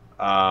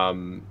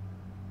 I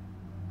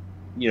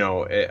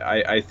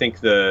think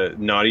the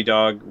Naughty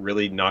Dog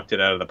really knocked it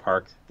out of the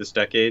park this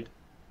decade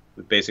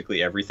with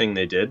basically everything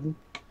they did.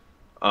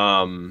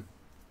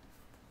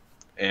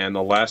 And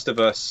The Last of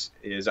Us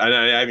is I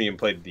haven't even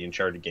played the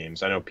Uncharted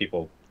games. I know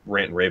people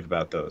rant and rave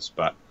about those,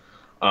 but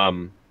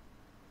um,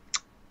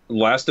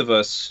 Last of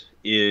Us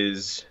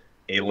is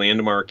a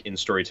landmark in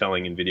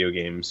storytelling in video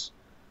games,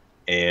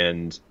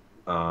 and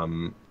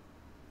um,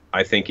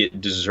 I think it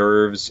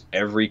deserves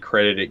every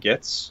credit it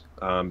gets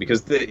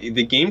because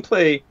the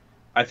gameplay.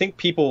 I think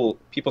people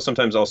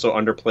sometimes also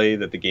underplay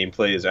that the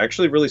gameplay is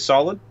actually really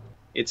solid.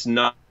 It's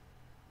not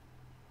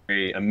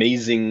a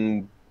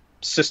amazing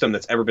system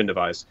that's ever been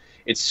devised.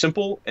 It's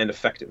simple and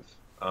effective.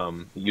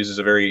 It uses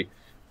a very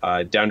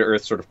down to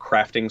earth sort of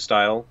crafting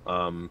style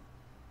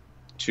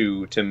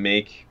to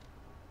make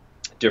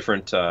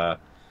different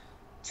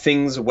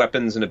things,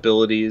 weapons, and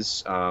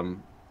abilities,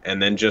 and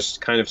then just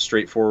kind of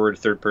straightforward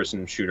third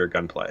person shooter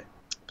gunplay.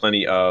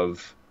 Plenty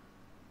of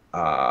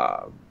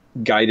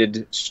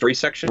guided story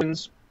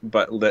sections,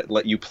 but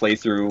let you play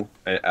through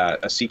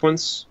a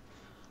sequence.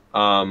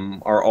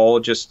 Are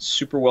all just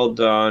super well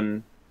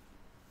done.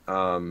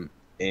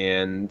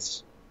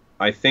 And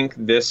I think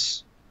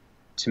this,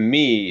 to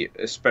me,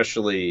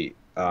 especially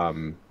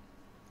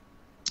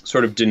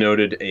sort of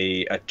denoted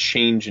a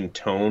change in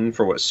tone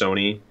for what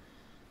Sony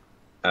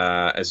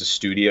as a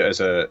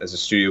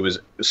studio was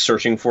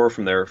searching for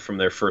from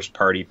their first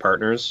party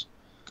partners.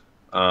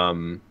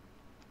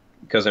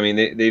 Because I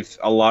mean they've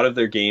a lot of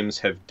their games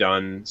have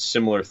done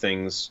similar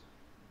things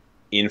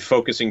in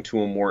focusing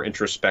to a more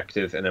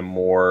introspective and a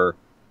more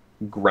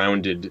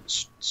grounded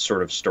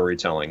sort of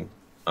storytelling.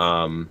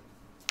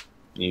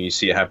 You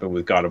see it happen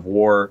with God of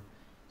War,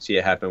 see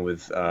it happen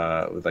with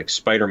like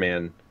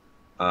Spider-Man.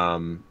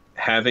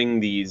 Having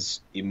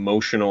these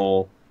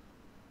emotional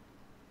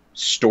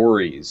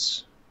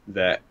stories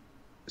that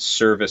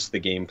service the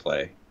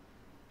gameplay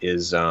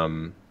is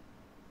definitely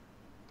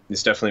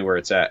where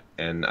it's at,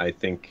 and I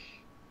think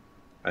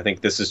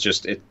this is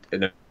just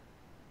an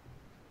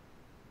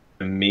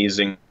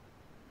amazing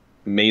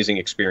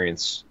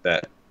experience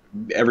that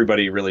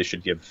everybody really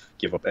should give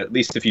up. At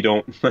least if you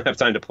don't have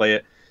time to play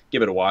it,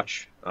 give it a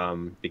watch,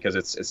 because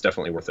it's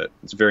definitely worth it.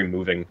 It's a very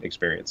moving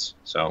experience.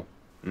 So,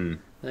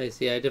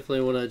 Nice. Yeah, I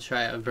definitely want to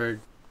try it. I've heard,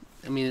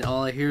 I mean,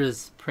 all I hear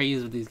is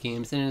praise with these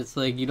games, and it's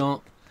like you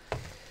don't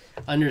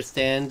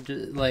understand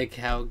like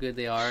how good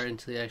they are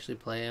until you actually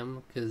play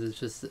them, because it's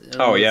just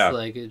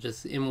like it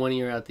just in one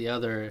ear out the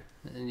other,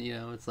 and you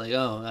know it's like,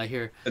 oh, I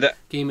hear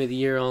game of the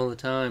year all the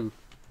time.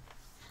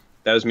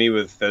 That was me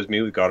with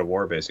God of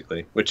War,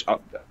 basically. Which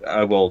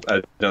I will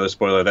another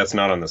spoiler. That's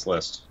not on this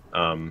list.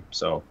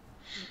 So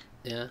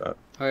yeah. All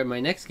right,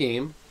 my next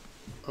game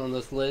on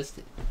this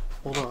list.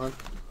 Hold on.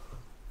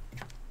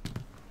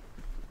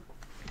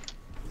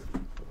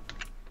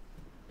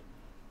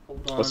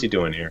 What's he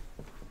doing here?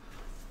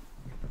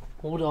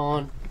 Hold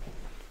on.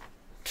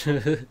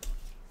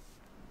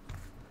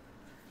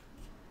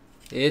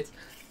 It's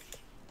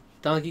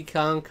Donkey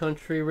Kong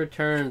Country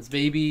Returns,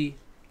 baby.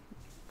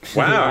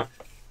 Wow.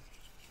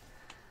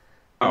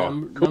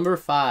 Number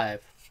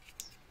 5.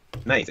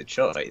 Nice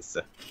choice.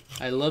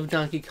 I love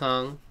Donkey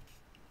Kong.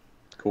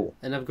 Cool.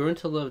 And I've grown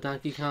to love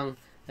Donkey Kong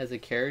as a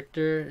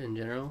character in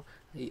general.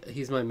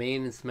 He's my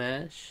main in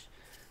Smash.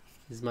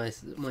 He's my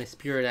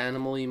spirit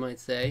animal, you might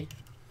say.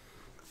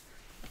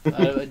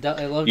 I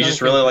love. You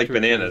just really like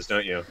bananas,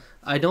 don't you?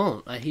 I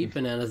don't. I hate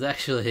bananas,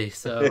 actually.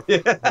 So,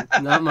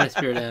 not my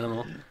spirit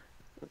animal.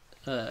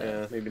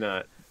 Yeah, maybe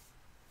not.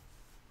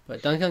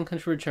 But Donkey Kong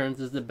Country Returns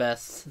is the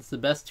best. It's the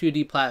best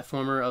 2D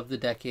platformer of the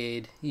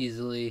decade,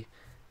 easily.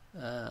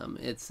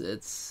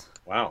 It's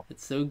wow.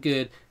 It's so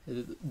good.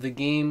 The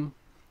game,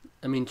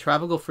 I mean,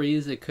 Tropical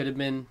Freeze. It could have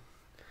been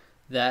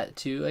that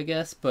too, I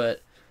guess.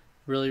 But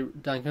really,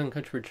 Donkey Kong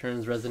Country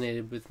Returns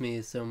resonated with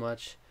me so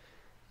much,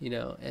 you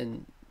know,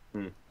 and.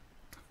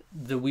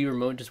 The Wii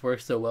Remote just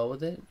works so well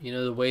with it. You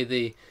know, the way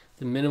the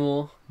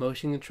minimal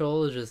motion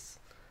control is just,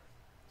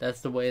 that's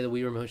the way the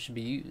Wii Remote should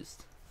be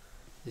used.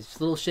 It's just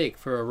a little shake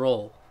for a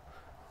roll,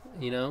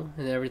 you know,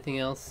 and everything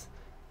else,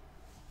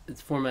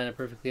 it's formatted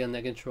perfectly on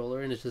that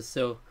controller, and it's just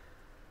so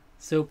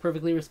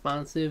perfectly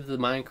responsive. The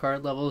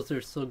minecart levels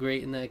are so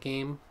great in that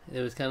game. It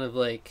was kind of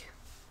like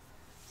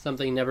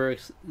something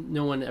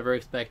no one ever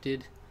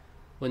expected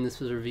when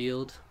this was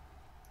revealed.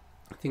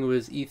 I think it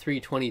was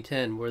E3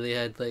 2010 where they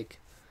had like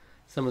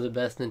some of the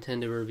best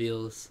Nintendo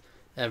reveals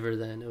ever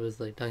then. It was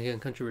like Donkey Kong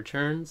Country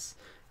Returns,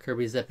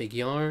 Kirby's Epic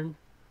Yarn,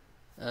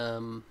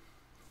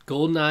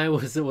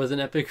 GoldenEye was an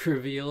epic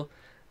reveal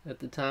at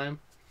the time.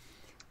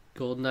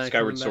 GoldenEye,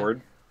 Skyward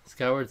Sword.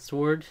 Skyward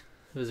Sword.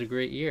 It was a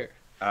great year.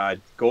 I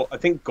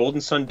think Golden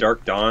Sun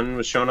Dark Dawn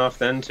was shown off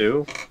then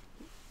too.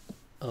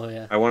 Oh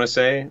yeah. I want to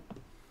say.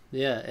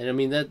 Yeah, and I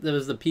mean that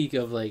was the peak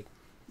of like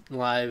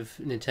live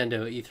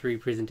Nintendo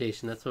E3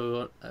 presentation. That's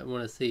what I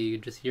want to see. You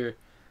just hear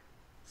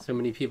so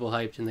many people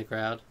hyped in the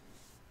crowd.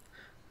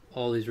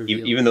 All these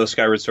reveals. Even though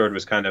Skyward Sword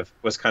was kind of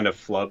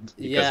flubbed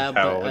because of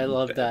how but I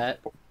love that.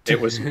 It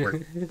was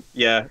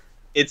yeah,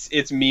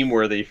 it's meme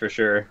worthy for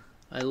sure.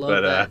 I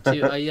love that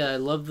too. I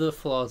love the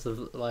flaws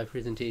of live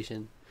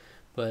presentation,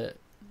 but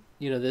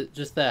you know,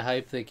 just that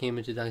hype that came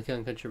into Donkey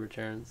Kong Country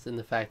Returns and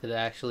the fact that it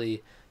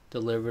actually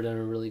delivered on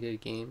a really good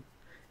game,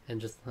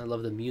 and just I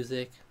love the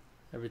music,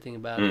 everything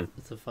about it.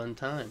 It's a fun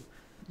time.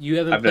 You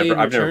haven't played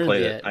I've never Returns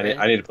played it. yet, right?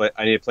 I need to play.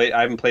 I need to play.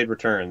 I haven't played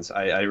Returns.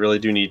 I really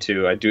do need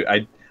to. I do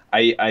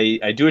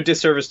a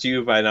disservice to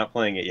you by not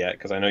playing it yet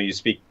because I know you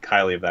speak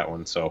highly of that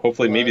one. So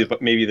hopefully Well,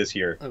 maybe this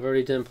year. I've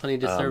already done plenty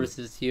of Um,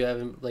 disservices to you. I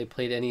haven't like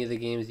played any of the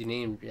games you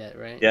named yet,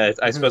 right? yeah,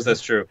 I suppose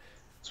that's true.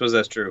 I suppose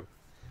that's true.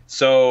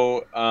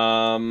 So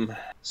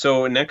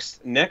so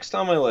next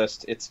on my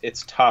list,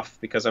 it's tough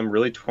because I'm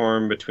really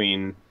torn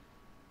between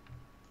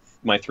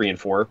my 3 and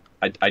 4.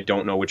 I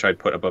don't know which I'd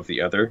put above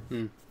the other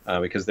Hmm.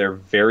 because they're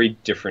very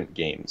different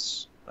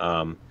games.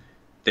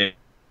 They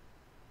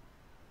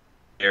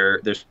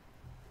there's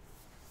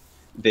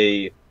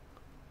they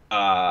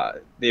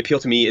they appeal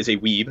to me as a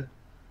weeb,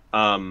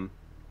 um,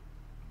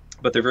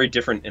 but they're very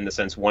different in the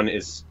sense one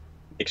is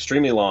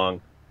extremely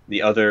long,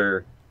 the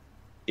other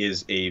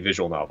is a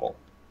visual novel,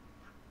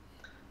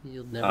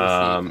 You'll never see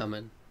it um,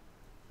 coming.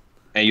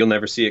 and you'll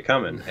never see it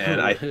coming.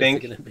 And What is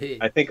it gonna be?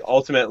 I think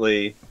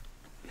ultimately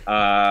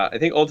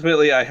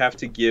I have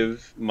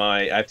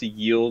to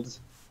yield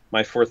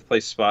my fourth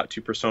place spot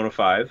to Persona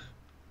 5.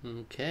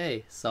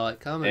 Okay, saw it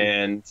coming.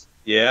 And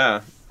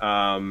yeah,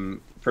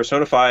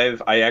 Persona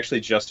 5, I actually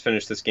just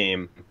finished this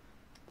game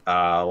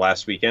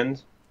last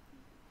weekend.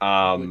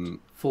 Which,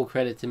 full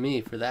credit to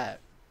me for that.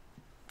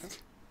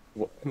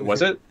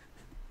 Was it?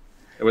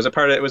 It was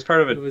part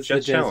of It a was Jet the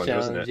Jets challenge,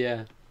 wasn't challenge, it?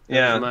 yeah.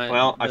 Yeah.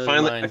 Well, That was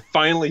mine. I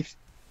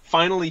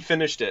finally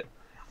finished it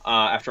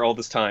after all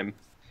this time,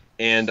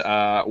 and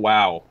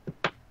wow,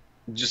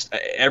 just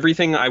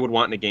everything I would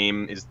want in a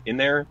game is in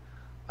there.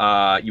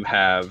 You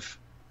have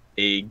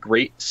a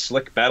great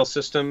slick battle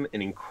system,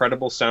 an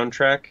incredible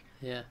soundtrack,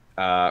 Yeah.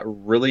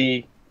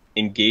 really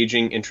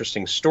engaging,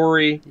 interesting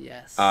story,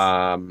 Yes.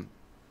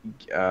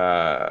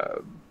 uh,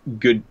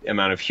 good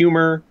amount of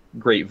humor,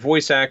 great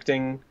voice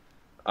acting,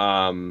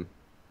 um,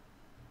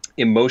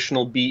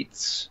 emotional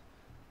beats,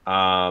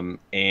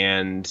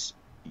 and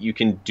you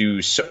can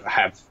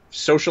have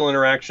social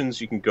interactions.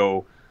 You can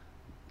go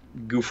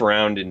goof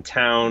around in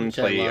town, Which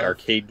I play love.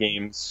 arcade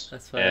games,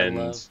 That's what I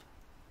love.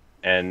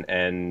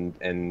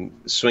 and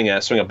swing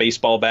a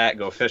baseball bat,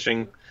 go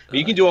fishing.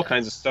 You can do all Yeah.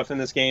 kinds of stuff in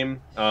this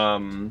game.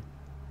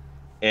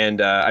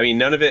 And I mean,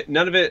 none of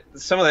it.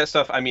 Some of that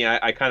stuff. I mean,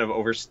 I kind of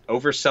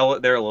oversell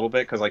it there a little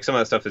bit because like some of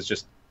that stuff is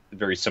just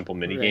very simple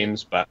mini Right.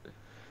 games.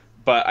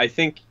 But I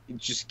think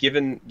just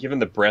given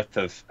the breadth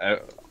of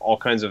all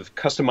kinds of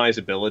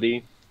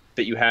customizability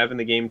that you have in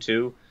the game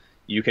too,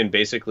 you can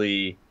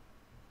basically,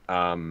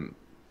 have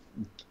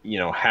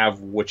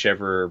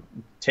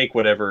take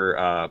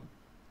whatever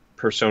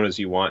personas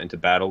you want into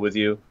battle with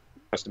you.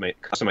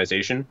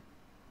 Customization.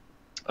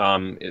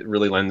 It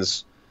really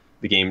lends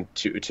the game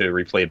to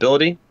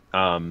replayability,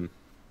 and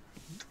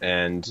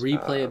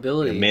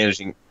Replayability.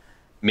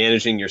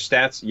 managing your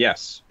stats.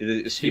 Yes,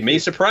 it may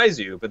surprise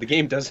you, but the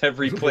game does have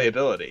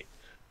replayability.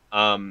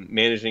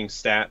 Managing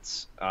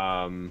stats.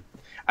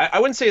 I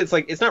wouldn't say it's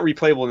not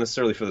replayable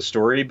necessarily for the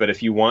story, but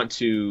if you want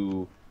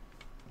to,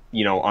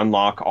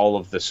 unlock all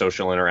of the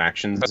social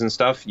interactions and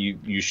stuff, you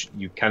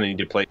kind of need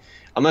to play.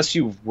 Unless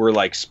you were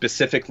like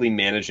specifically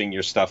managing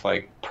your stuff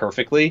like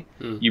perfectly,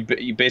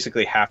 you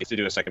basically have to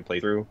do a second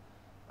playthrough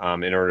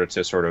in order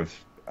to sort of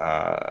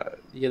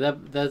Yeah,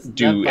 that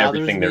do bothers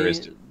everything me. there is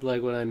to.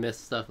 Like when I miss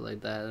stuff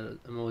like that,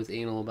 I'm always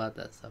anal about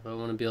that stuff. I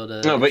want to be able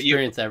to No, but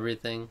experience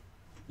everything.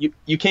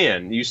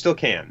 you still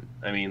can.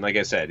 I mean, like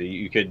I said,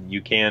 you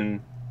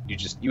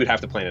would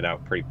have to plan it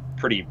out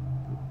pretty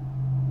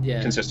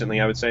Yeah. consistently,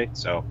 I would say.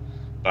 So,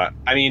 but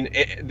I mean,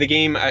 the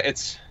game,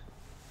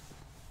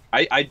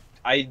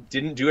 I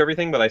didn't do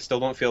everything, but I still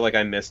don't feel like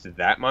I missed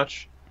that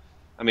much.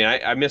 I mean,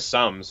 I missed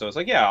some, so it's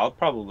like, yeah, I'll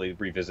probably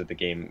revisit the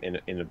game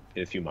in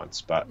a few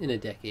months, but In a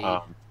decade.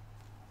 I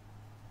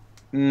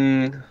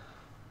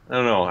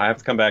don't know. I have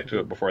to come back to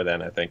it before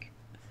then. I think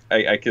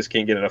I just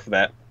can't get enough of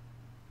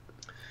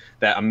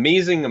that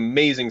amazing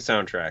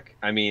soundtrack.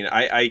 I mean,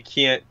 I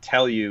can't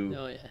tell you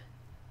Oh yeah.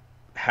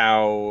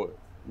 how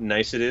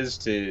nice it is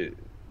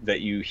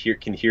that you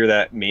can hear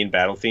that main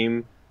battle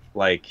theme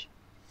like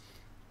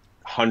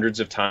hundreds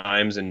of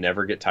times and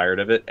never get tired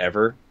of it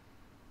ever.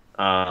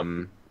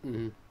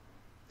 Hmm.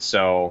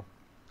 So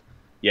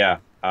yeah,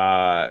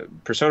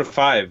 Persona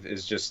 5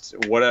 is just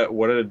what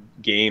a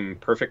game,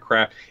 perfect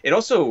craft. It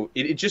also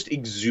it just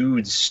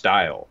exudes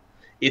style.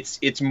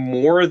 It's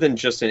more than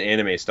just an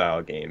anime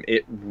style game.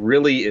 It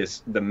really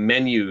is. The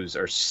menus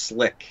are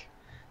slick.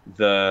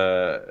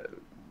 The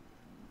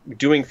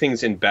doing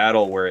things in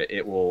battle where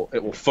it will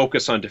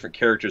focus on different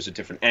characters at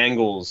different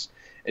angles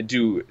and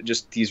do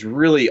just these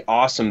really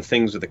awesome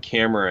things with the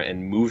camera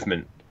and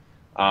movement.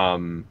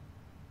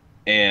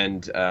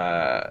 And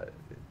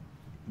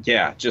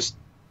yeah, just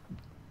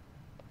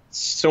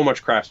so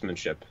much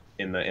craftsmanship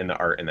in the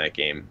art in that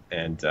game,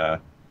 and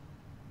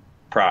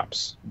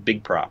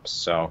big props.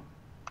 So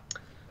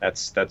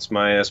that's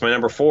my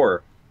number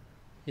 4.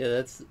 Yeah,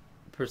 that's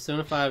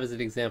Persona 5 is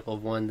an example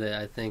of one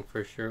that I think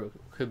for sure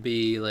could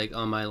be like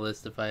on my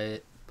list if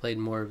I played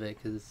more of it,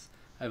 because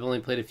I've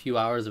only played a few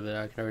hours of it.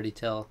 I can already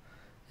tell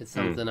it's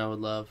something I would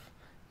love.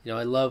 You know,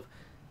 I love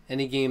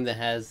any game that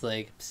has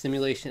like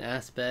simulation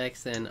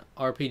aspects and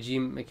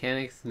RPG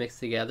mechanics mixed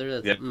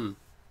together. That's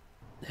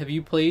Have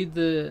you played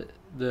the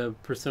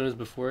Personas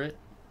before it?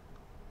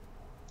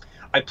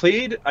 I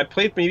played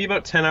maybe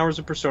about 10 hours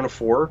of Persona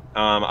 4.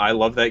 I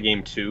love that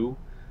game too.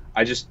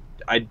 I just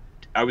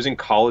I was in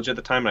college at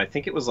the time, and I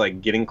think it was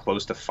like getting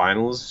close to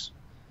finals.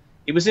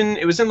 It was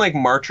in like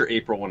March or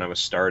April when I was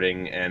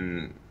starting,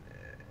 and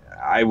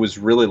I was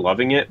really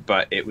loving it,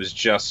 but it was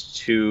just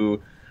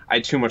too I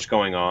had too much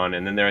going on,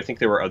 and then I think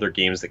there were other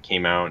games that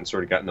came out and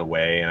sort of got in the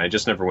way, and I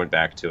just never went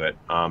back to it.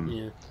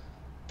 Yeah.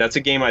 That's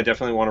a game I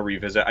definitely want to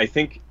revisit. I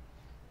think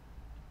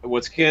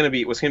what's gonna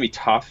be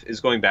tough is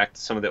going back to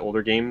some of the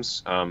older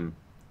games,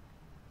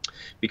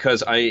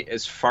 because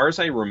as far as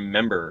I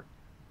remember,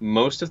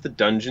 most of the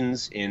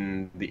dungeons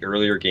in the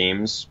earlier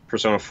games,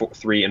 Persona 4,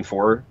 3 and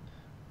 4,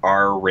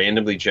 are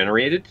randomly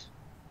generated.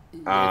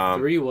 Yeah,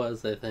 3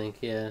 was, I think,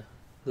 yeah.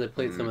 'Cause I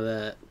played some of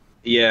that.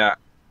 Yeah,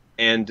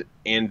 and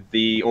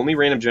the only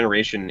random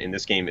generation in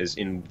this game is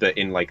in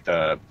like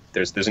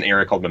there's an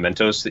area called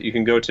Mementos that you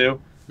can go to,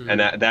 and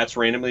that's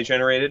randomly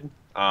generated.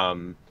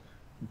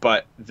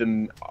 But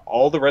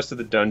all the rest of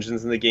the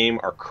dungeons in the game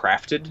are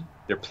crafted.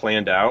 They're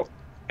planned out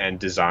and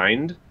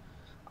designed.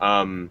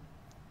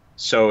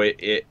 So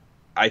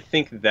I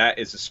think that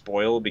is a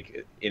spoil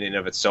in and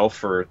of itself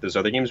for those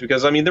other games,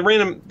 because I mean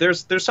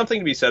there's something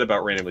to be said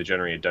about randomly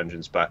generated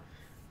dungeons, but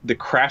the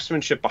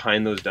craftsmanship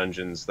behind those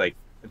dungeons, like,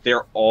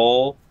 they're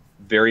all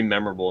very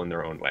memorable in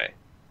their own way.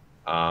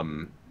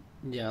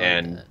 Yeah,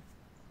 and that.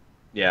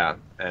 yeah,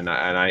 and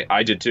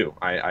I did too.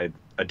 I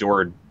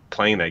adored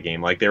playing that game.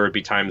 Like, there would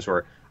be times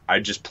where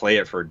I'd just play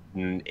it for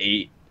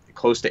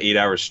close to 8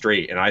 hours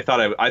straight, and I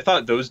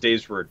thought those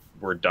days were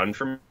done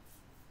for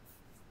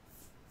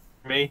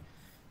me.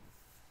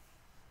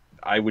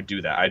 I would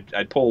do that.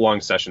 I'd pull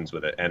long sessions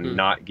with it and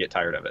not get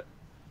tired of it.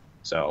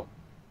 So,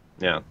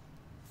 yeah.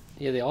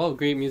 Yeah, they all have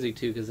great music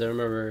too, because I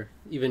remember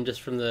even just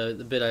from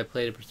the bit I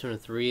played at Persona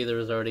 3, there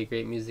was already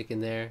great music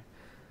in there.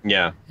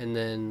 Yeah. And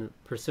then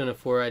Persona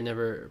 4 I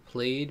never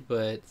played,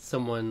 but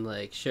someone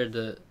like shared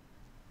a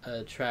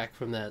track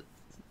from that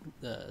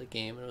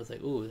game, and I was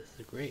like, ooh, this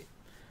is great.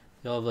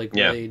 They all have like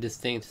really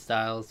distinct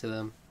styles to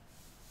them.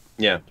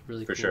 Yeah, it's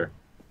really for cool. sure.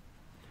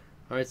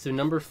 All right, so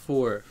number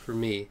 4 for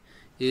me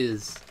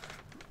is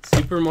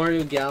Super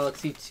Mario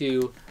Galaxy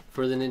 2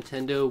 for the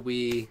Nintendo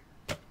Wii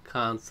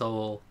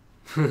console.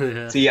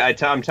 See,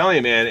 I'm telling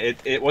you, man,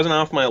 it wasn't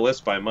off my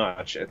list by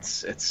much.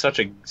 It's such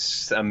a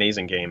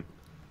amazing game.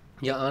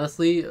 Yeah,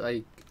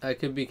 honestly, I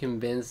could be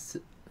convinced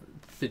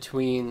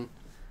between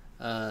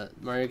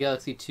Mario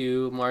Galaxy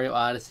 2, Mario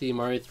Odyssey,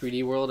 Mario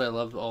 3D World. I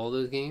loved all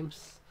those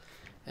games,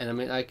 and I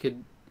mean, I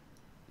could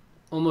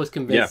almost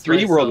convince. Yeah, 3D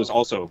myself... World was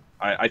also.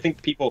 I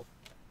think people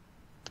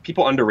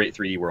underrate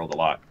 3D World a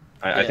lot.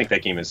 I think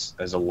that game has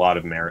a lot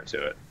of merit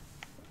to it.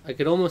 I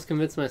could almost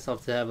convince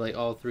myself to have like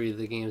all 3 of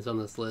the games on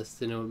this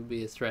list, and it would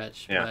be a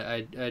stretch.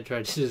 Yeah. But I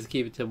tried to just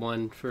keep it to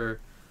one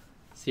for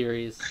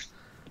series.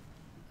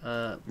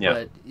 Yeah.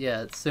 But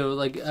yeah, so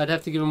like I'd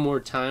have to give him more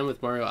time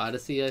with Mario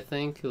Odyssey, I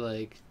think,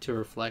 like to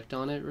reflect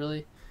on it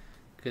really,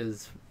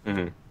 because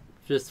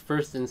just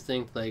first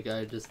instinct, like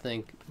I just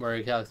think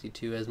Mario Galaxy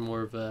 2 has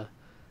more of a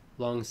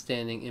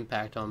long-standing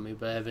impact on me,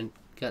 but I haven't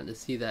gotten to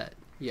see that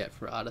yet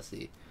for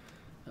Odyssey.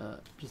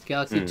 Just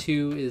Galaxy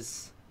 2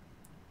 is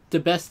the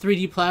best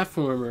 3D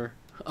platformer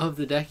of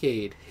the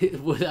decade,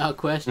 without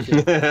question,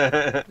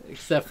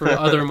 except for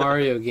other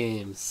Mario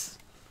games.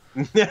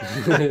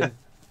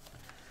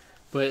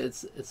 But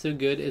it's so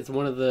good. It's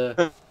one of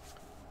the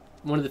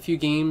few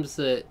games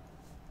that,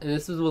 and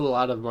this is with a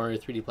lot of Mario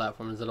 3D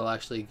platformers, that'll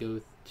actually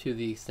go to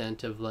the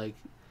extent of like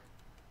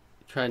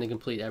trying to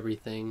complete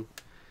everything,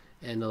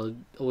 and they'll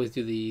always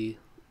do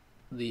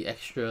the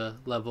extra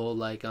level,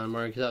 like on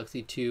Mario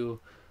Galaxy 2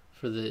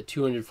 for the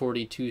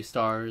 242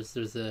 stars.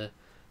 There's a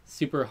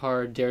super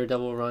hard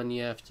Daredevil run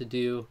you have to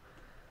do,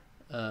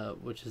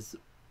 which is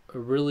a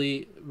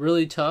really,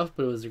 really tough,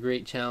 but it was a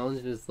great challenge,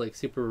 and it's like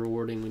super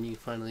rewarding when you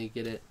finally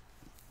get it.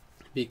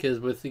 Because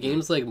with the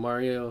games like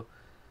Mario,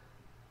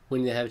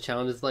 when they have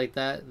challenges like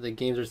that, the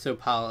games are so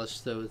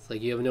polished, so it's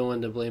like you have no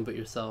one to blame but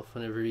yourself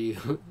whenever you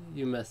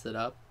mess it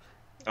up.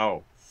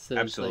 Oh, so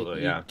absolutely,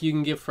 like, yeah. You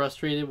can get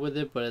frustrated with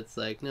it, but it's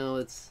like,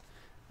 no,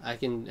 I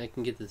can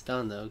get this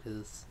done though,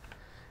 because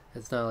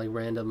it's not like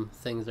random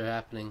things are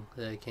happening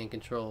that I can't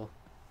control.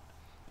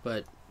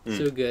 But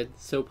so good,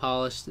 so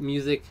polished. The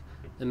music,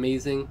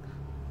 amazing.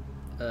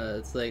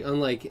 It's like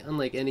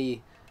unlike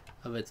any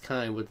of its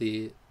kind with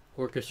the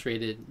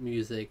orchestrated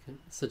music,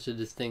 such a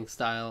distinct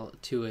style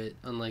to it,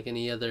 unlike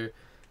any other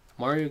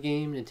Mario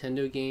game,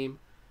 Nintendo game.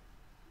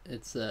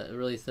 It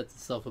really sets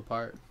itself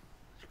apart.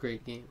 It's a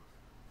great game.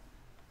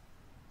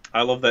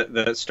 I love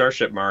that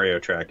Starship Mario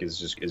track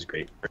is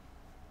great.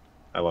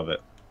 I love it.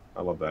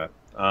 I love that.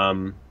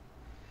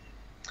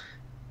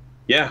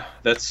 Yeah,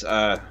 that's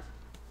a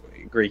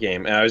great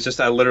game. And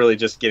I literally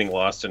just getting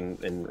lost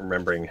in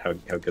remembering how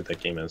good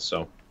that game is.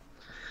 So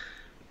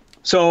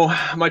So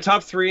my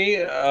top three,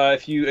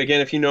 if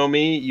you know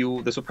me,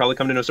 this will probably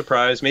come to no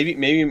surprise.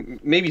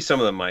 Maybe some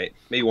of them might.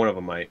 Maybe one of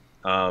them might.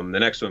 The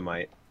next one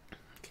might.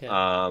 Okay.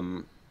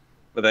 Um,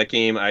 but that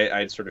game,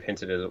 I'd sort of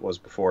hinted as it was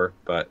before,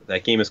 but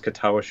that game is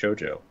Katawa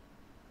Shoujo.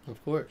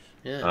 Of course.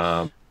 Yes.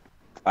 Um,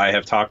 I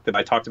talked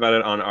about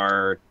it on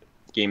our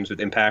Games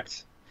with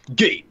Impact.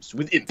 Games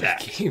with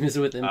Impact. Games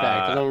with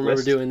impact. I don't remember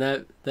List. doing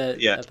that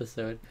Yeah,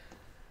 episode.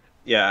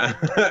 yeah,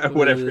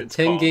 whatever Ooh, it's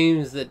 10 called.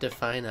 games that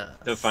define us.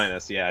 Define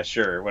us. Yeah,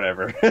 sure,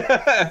 whatever.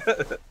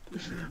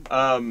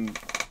 um,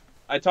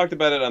 I talked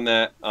about it on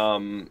that,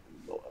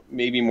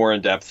 maybe more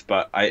in depth,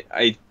 but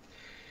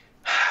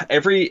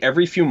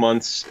every few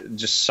months,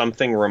 just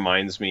something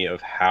reminds me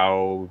of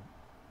how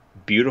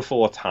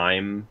beautiful a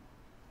time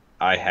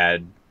I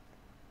had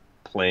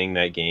playing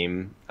that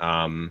game.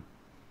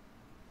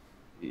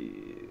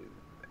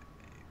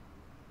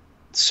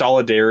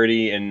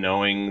 Solidarity and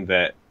knowing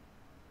that,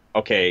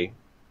 okay,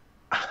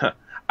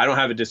 I don't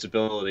have a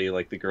disability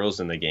like the girls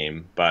in the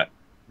game, but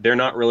they're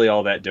not really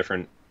all that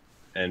different,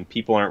 and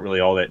people aren't really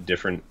all that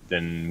different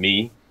than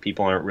me.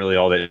 People aren't really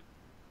all that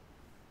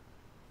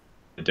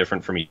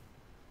different from me.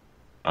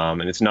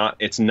 And it's not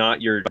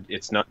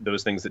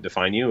those things that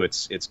define you.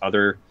 It's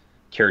other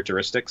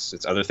characteristics.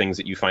 It's other things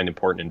that you find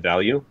important and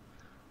value.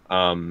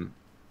 Um,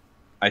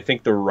 I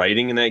think the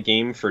writing in that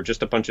game for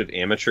just a bunch of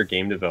amateur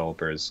game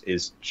developers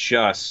is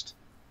just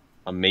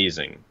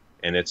amazing,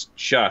 and it's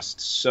just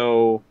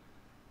so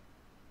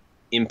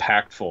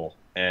impactful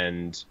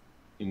and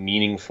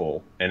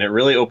meaningful. And it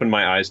really opened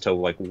my eyes to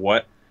like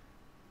what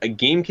a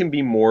game can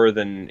be more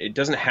than. It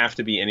doesn't have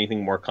to be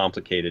anything more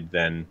complicated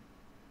than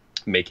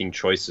making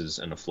choices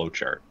in a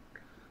flowchart.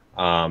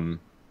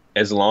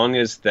 As long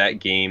as that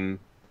game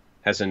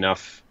has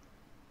enough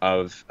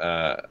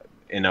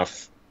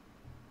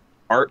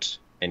art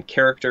and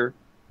character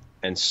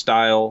and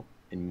style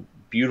and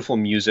beautiful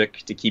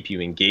music to keep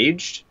you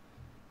engaged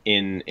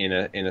in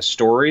a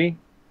story,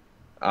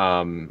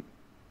 um,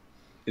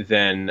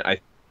 then I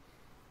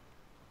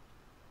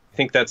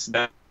think that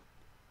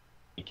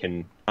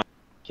can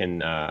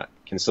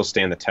still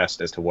stand the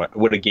test as to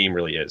what a game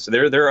really is.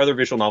 There are other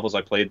visual novels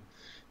I played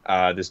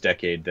this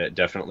decade that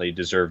definitely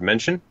deserve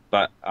mention,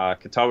 but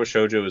Katawa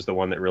Shoujo is the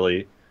one that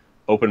really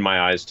opened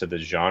my eyes to the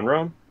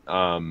genre,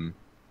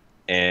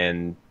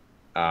 and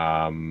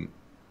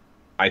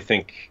I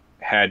think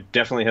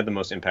definitely had the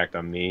most impact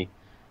on me.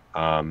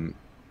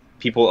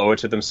 People owe it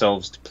to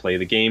themselves to play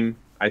the game,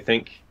 I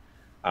think.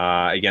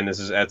 Again,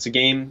 it's a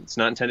game. It's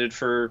not intended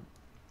for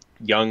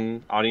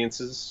young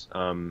audiences,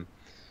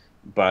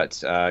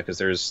 but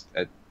because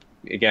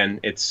again,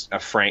 it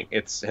has frank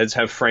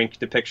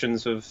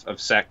depictions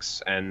of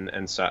sex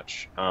and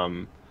such.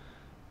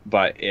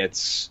 But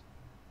it's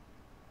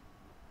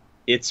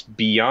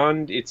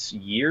beyond its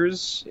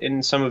years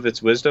in some of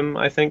its wisdom,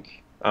 I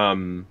think.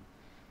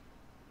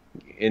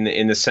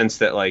 In the sense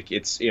that like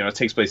it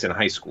takes place in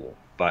high school,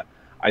 but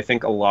I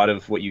think a lot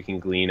of what you can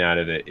glean out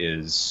of it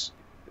is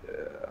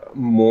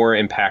more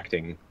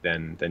impacting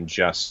than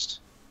just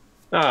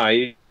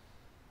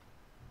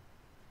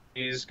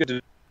he's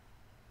good.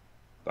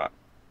 But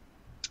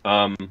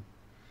one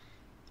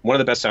of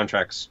the best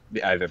soundtracks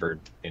I've ever heard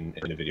in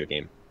a video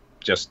game.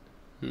 Just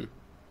Hmm.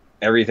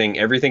 everything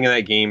in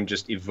that game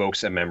just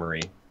evokes a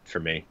memory for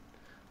me.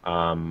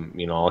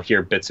 I'll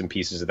hear bits and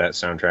pieces of that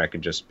soundtrack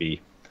and just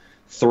be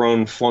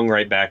flung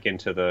right back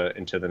into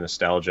the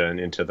nostalgia and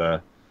into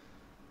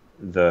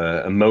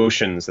the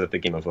emotions that the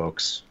game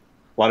evokes.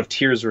 A lot of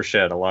tears were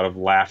shed. A lot of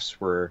laughs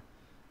were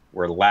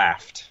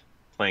laughed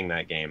playing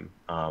that game.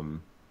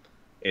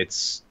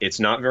 It's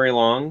not very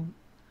long.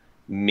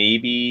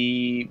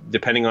 Maybe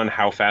depending on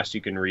how fast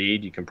you can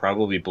read, you can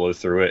probably blow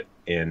through it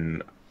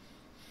in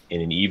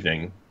an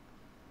evening.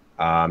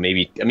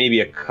 Maybe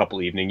a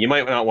couple evening. You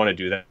might not want to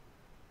do that.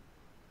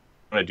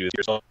 Want to do it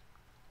yourself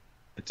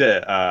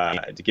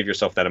to give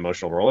yourself that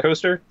emotional roller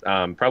coaster.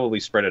 Probably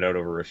spread it out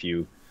over a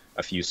few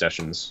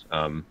sessions.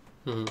 Hmm.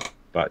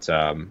 But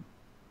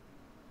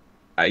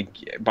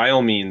by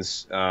all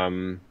means,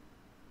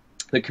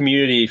 the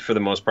community for the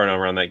most part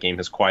around that game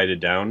has quieted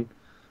down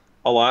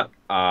a lot.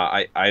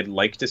 I'd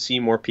like to see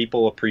more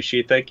people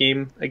appreciate that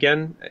game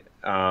again.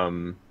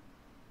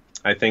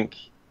 I think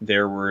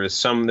there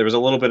was a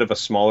little bit of a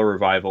smaller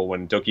revival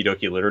when Doki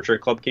Doki Literature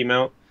Club came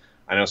out.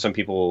 I know some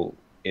people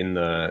in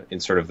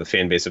sort of the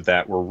fan base of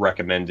that were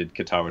recommended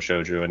Katawa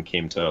Shoujo and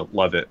came to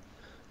love it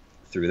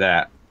through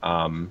that.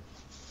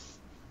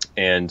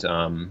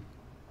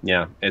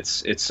 Yeah,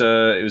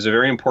 it was a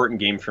very important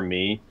game for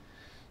me,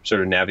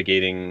 sort of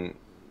navigating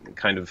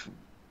kind of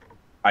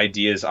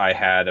ideas I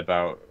had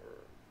about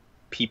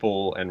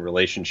people and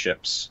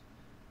relationships,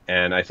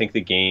 and I think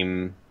the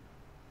game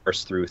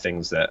burst through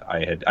things that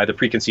I had either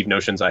preconceived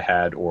notions I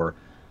had or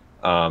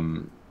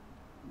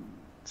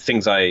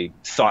things I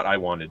thought I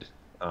wanted.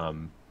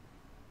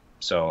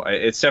 So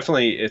it's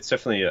definitely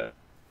a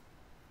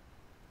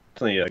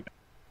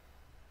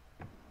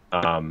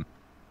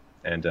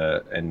and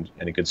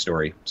a good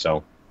story.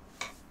 So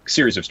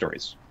series of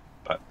stories,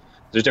 but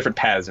There's different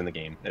paths in the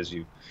game, as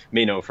you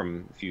may know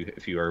from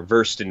if you are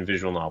versed in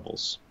visual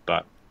novels.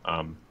 But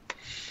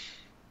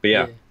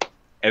yeah, Yeah.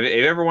 if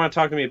you ever want to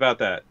talk to me about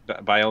that,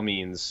 by all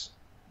means,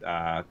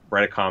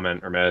 write a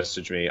comment or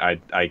message me.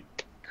 I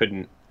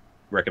couldn't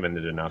recommend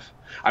it enough.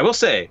 I will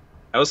say,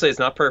 it's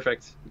not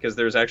perfect because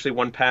there's actually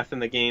one path in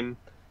the game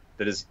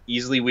that is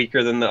easily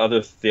weaker than the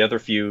other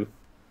few.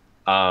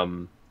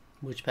 Um,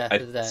 Which path I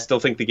is that? still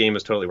think the game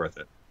is totally worth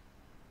it.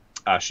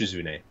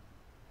 Shizune.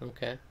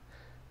 Okay.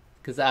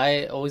 Because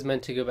I always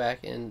meant to go back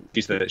and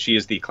She's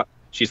the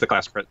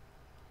class president.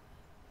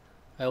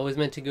 I always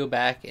meant to go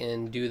back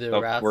and do the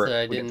Oh, routes we're that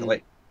I we get didn't.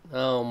 delayed.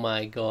 Oh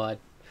my god.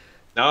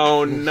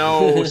 Oh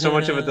no, so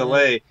much of a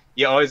delay.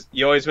 You always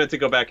meant to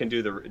go back and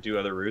do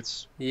other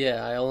routes.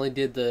 Yeah, I only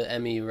did the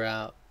Emmy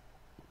route,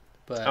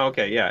 but Oh,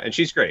 okay, yeah, and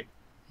she's great.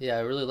 yeah, I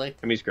really liked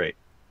I mean, she's great.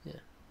 it.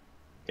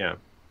 Yeah,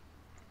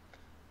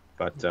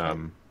 but Yeah.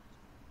 Okay.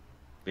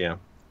 yeah.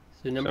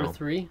 So number So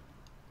three.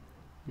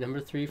 Number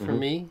three for mhm.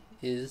 me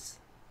is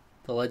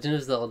The Legend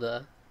of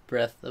Zelda: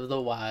 Breath of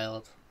the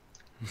Wild.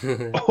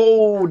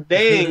 Oh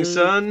dang, There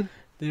son!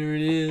 it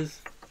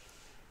is.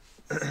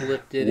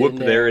 Slipped it Whoop! in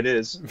There it there.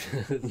 is.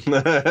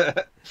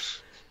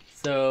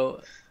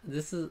 So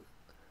this is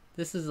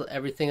this is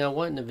everything I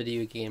want in a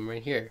video game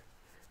right here.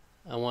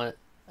 I want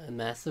a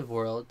massive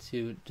world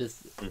to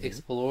just Mhm.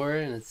 explore,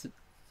 and it's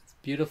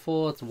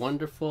beautiful, it's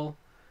wonderful,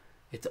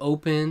 it's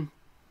open,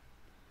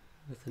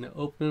 it's an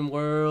open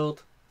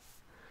world.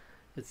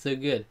 It's so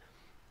good,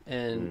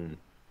 and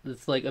Mm.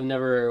 it's like I've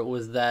never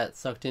was that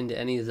sucked into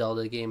any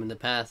Zelda game in the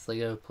past.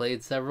 Like I've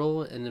played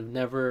several and have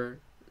never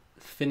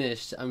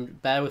finished. I'm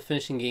bad with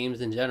finishing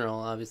games in general,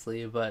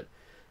 obviously, but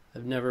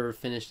I've never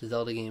finished a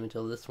Zelda game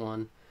until this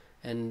one.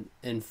 And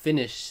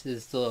finish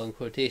is still in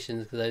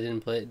quotations because I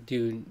didn't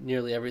do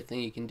nearly everything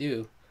you can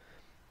do,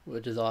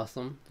 which is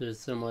awesome. There's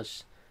so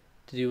much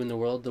to do in the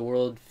world. The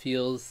world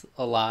feels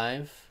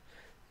alive,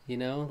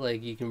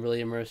 like you can really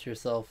immerse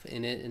yourself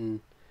in it.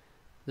 And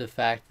the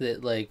fact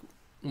that, like,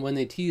 when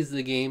they teased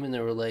the game and they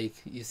were like,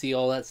 you see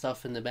all that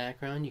stuff in the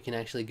background, you can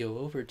actually go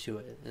over to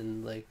it,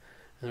 and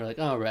they're like,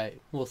 all right,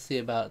 we'll see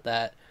about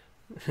that.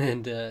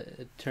 And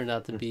it turned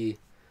out to be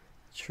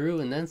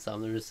true, and then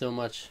some. There was so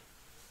much.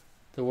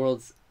 The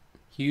world's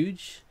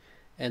huge,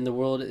 and the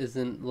world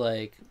isn't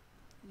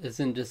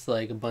just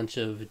like a bunch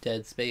of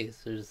dead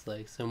space. There's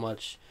like so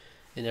much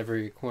in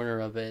every corner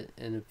of it,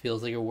 and it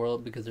feels like a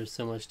world because there's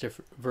so much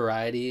different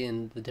variety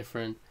in the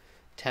different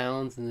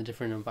towns and the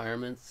different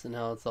environments and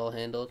how it's all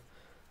handled.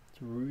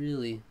 It's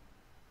really,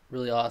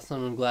 really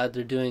awesome. I'm glad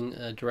they're doing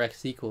a direct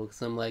sequel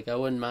because I'm like, I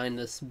wouldn't mind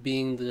this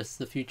being just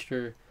the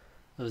future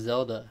of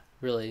Zelda,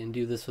 really, and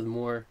do this with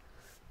more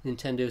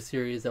Nintendo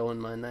series. I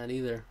wouldn't mind that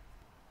either.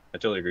 I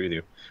totally agree with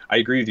you. I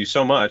agree with you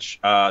so much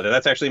that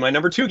that's actually my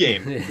number two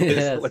game is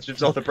Yes. Legend of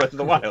Zelda: Breath of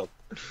the Wild.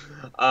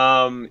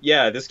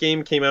 Yeah, this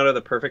game came out at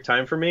the perfect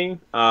time for me.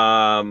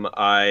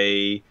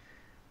 I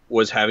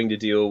was having to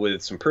deal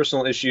with some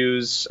personal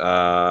issues,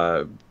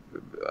 uh,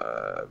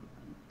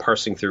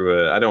 parsing through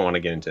a. I don't want to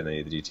get into any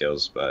of the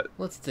details, but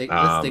Let's dig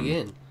um,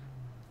 in.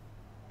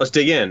 let's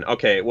dig in.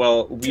 Okay,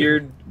 well,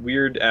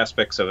 weird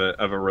aspects of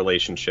a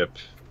relationship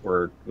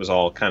was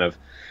all kind of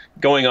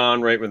going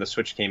on right when the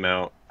Switch came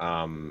out.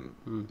 Hmm.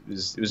 It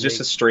was just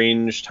a Make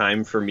strange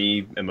time for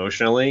me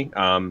emotionally.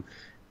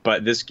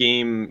 But this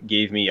game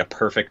gave me a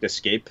perfect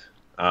escape.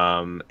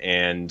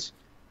 And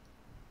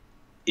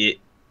it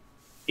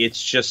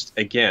it's just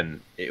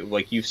again,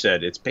 like you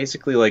said, it's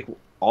basically like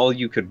all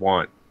you could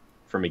want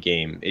from a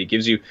game. It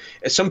gives you.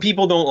 Some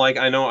people don't like.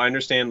 I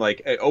understand.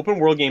 Like open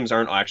world games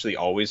aren't actually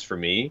always for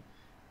me,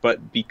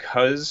 but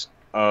because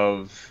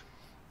of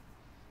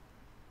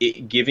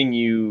it giving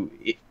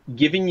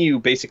you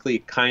basically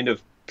kind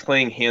of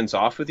playing hands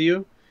off with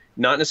you,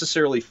 not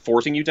necessarily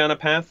forcing you down a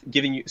path,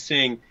 giving you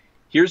saying,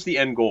 here's the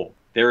end goal.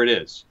 There it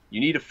is. You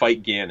need to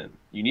fight Ganon.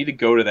 You need to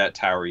go to that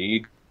tower. You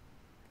need to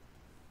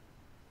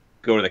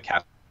go to the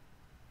castle.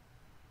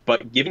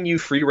 But giving you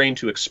free reign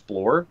to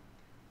explore,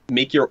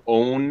 make your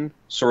own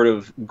sort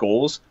of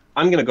goals.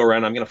 I'm going to go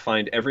around. I'm going to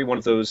find every one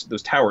of those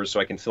towers so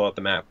I can fill out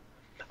the map.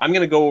 I'm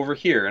going to go over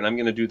here and I'm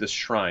going to do this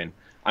shrine.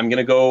 I'm going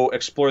to go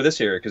explore this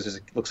area because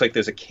it looks like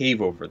there's a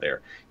cave over there.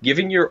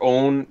 Giving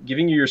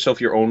yourself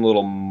your own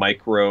little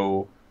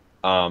micro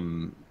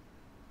um,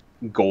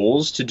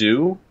 goals to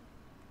do,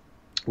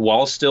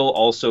 while still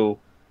also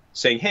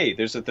saying, "Hey,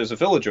 there's a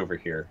village over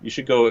here. You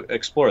should go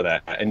explore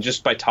that." And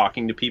just by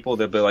talking to people,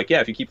 they'll be like,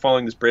 "Yeah, if you keep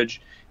following this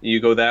bridge, you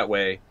go that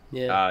way,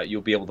 Yeah.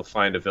 you'll be able to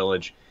find a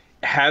village."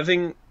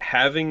 Having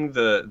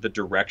the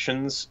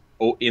directions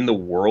in the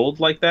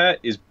world like that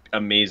is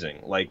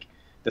amazing. Like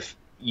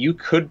you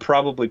could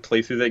probably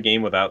play through that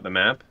game without the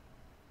map.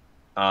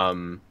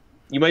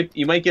 You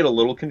might get a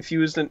little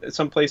confused in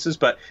some places,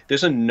 but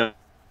there's enough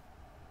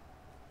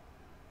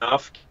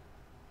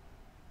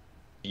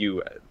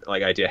you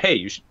like idea. Hey,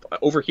 you should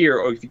over here,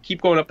 or if you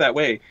keep going up that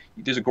way,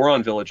 there's a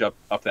Goron village up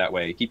that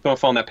way. Keep going,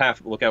 following that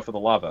path. Look out for the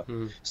lava.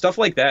 Hmm. Stuff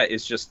like that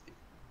is just,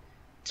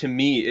 to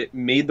me, it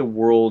made the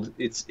world.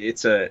 It's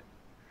a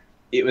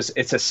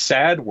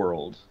sad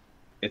world,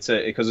 it's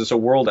a because it's a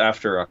world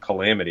after a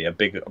calamity, a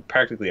big,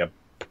 practically a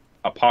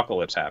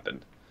apocalypse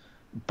happened.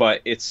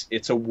 But it's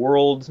a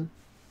world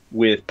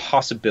with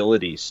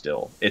possibility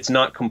still. It's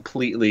not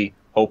completely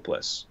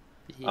hopeless.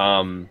 Yeah.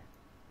 Um,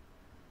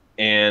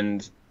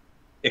 and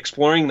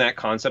exploring that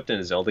concept in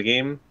a Zelda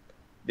game,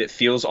 it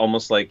feels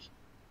almost like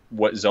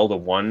what Zelda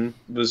 1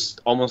 was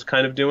almost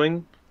kind of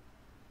doing.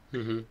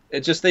 Hmm.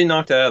 It just they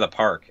knocked it out of the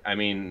park. I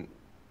mean,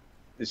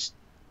 it's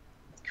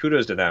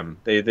kudos to them.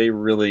 They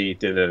really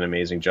did an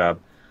amazing job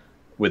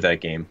with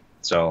that game.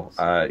 So,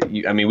 I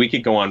mean, we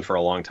could go on for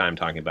a long time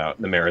talking about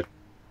the merits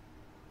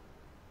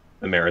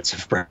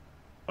of Breath,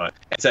 but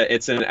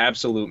it's an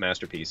absolute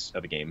masterpiece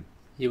of a game.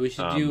 Yeah, we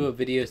should do Um, a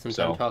video sometime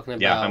so talking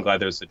yeah, I'm about glad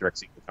there's a direct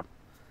sequel coming.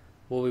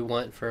 what we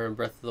want for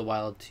Breath of the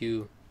Wild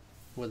 2,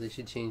 what they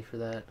should change for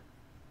that.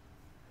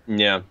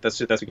 Yeah, that's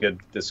a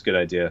good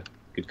idea,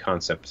 good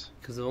concept.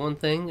 Because the one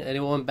thing, I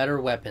want better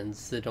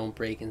weapons that don't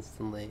break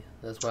instantly.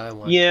 That's what I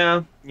want.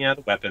 Yeah,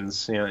 the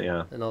weapons.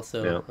 Yeah, And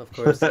also, yeah. of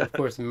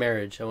course,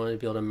 marriage. I want to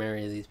be able to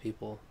marry these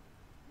people.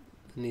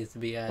 It needs to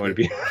be I want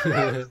added. to be.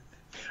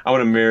 I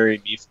want to marry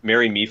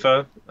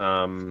Mifa,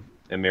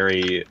 and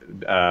marry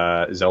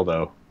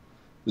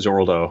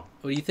Zorldo.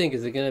 What do you think?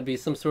 Is it going to be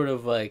some sort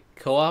of like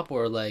co-op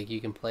or like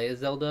you can play as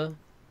Zelda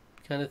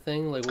kind of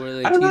thing? Like what are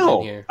they I don't teasing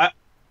know. here?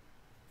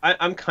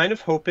 I'm kind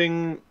of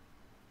hoping.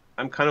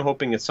 I'm kind of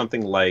hoping it's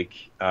something like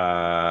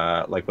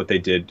what they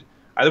did,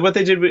 either what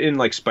they did in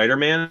like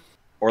Spider-Man,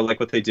 or like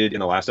what they did in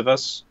The Last of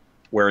Us,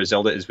 where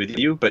Zelda is with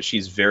you, but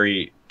she's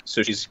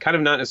kind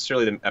of not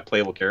necessarily a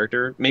playable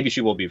character. Maybe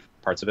she will be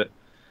parts of it,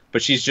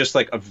 but she's just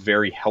like a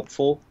very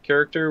helpful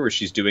character where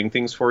she's doing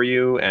things for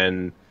you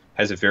and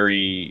has a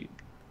very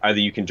either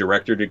you can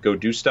direct her to go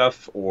do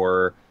stuff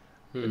or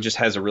Hmm. just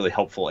has a really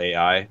helpful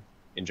AI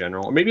in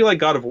general, or maybe like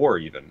God of War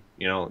even.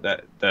 You know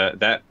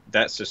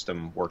that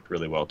system worked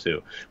really well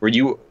too, where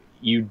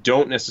you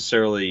don't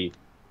necessarily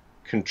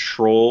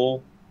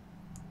control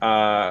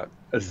a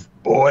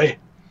boy,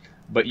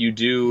 but you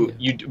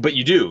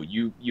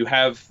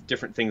have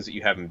different things that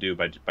you have him do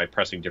by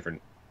pressing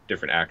different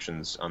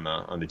actions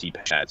on the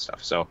D-pad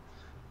stuff. So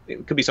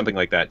it could be something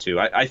like that too.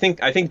 I think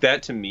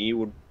that to me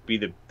would be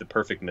the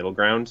perfect middle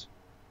ground,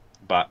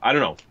 but I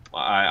don't know.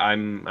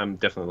 I'm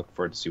definitely looking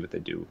forward to see what they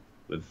do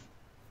with.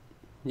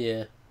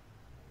 Yeah.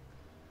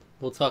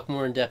 We'll talk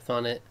more in depth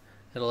on it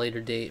at a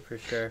later date for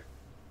sure.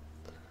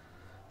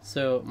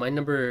 So my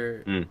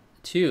number Mm.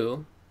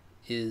 2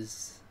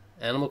 is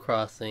Animal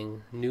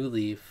Crossing New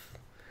Leaf.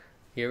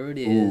 Here it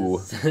Ooh,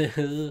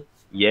 is.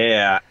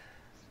 yeah.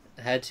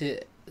 Had to.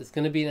 It's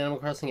gonna be an Animal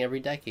Crossing every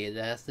decade.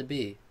 It has to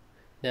be.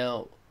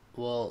 Now,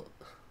 well,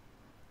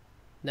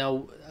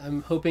 now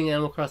I'm hoping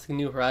Animal Crossing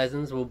New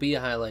Horizons will be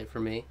a highlight for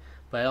me,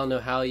 but I don't know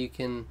how you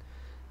can.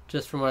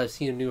 Just from what I've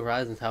seen of New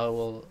Horizons, how it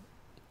will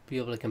be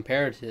able to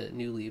compare it to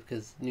New Leaf,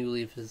 because New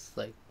Leaf is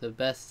like the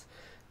best,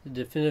 the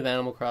definitive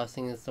Animal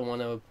Crossing is the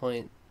one I would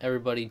point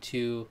everybody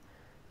to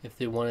if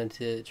they wanted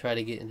to try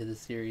to get into the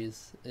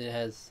series. It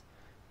has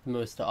the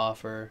most to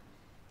offer,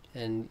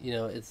 and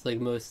it's like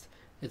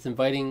it's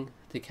inviting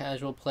to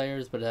casual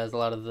players, but it has a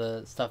lot of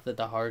the stuff that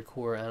the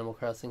hardcore Animal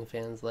Crossing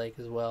fans like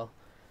as well.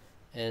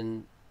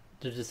 And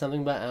there's just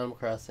something about Animal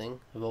Crossing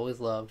I've always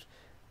loved.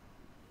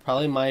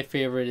 Probably my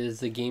favorite is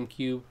the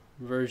GameCube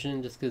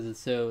version, just because it's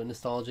so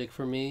nostalgic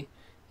for me,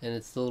 and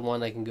it's still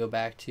one I can go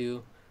back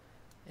to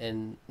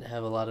and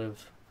have a lot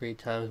of great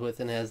times with.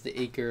 And it has the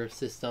Acre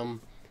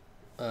system,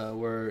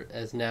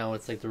 whereas now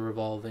it's like the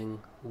revolving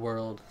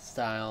world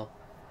style.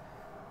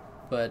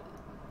 But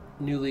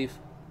New Leaf,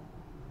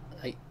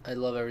 I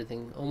love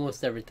everything,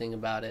 almost everything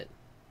about it.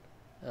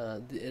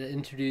 It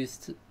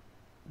introduced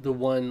the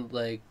one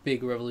like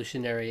big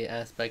revolutionary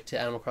aspect to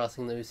Animal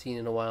Crossing that we've seen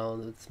in a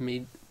while.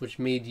 Which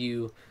made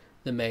you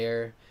the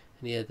mayor,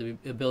 and you had the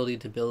ability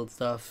to build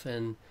stuff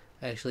and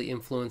actually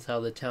influence how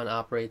the town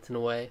operates in a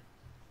way,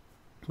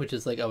 which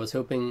is like I was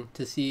hoping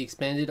to see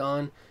expanded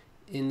on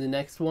in the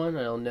next one.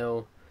 I don't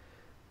know.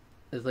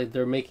 It's like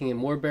they're making it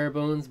more bare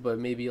bones, but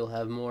maybe you'll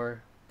have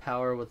more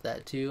power with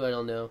that too. I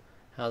don't know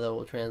how that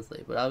will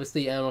translate, but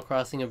obviously Animal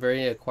Crossing a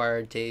very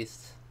acquired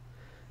taste.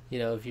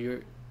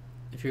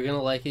 If you're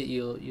gonna like it,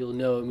 you'll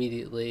know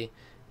immediately.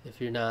 If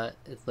you're not,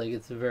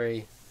 it's a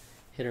very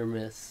hit or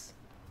miss.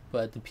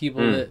 But Mm, the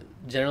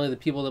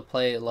people that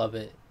play it love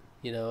it.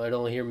 I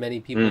don't hear many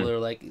people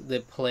mm,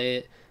 that play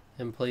it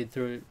and played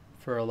through it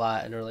for a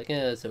lot and are like,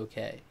 it's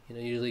okay.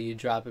 Usually you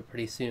drop it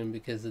pretty soon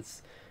because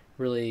it's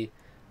really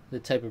the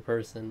type of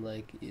person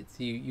like it's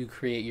you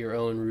create your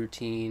own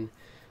routine,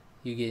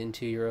 you get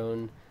into your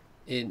own.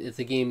 It's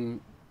a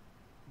game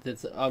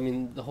that's I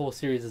mean the whole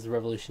series is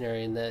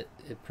revolutionary in that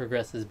it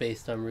progresses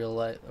based on a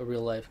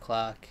real life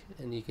clock,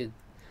 and you could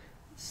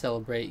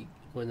celebrate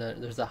when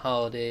there's a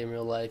holiday in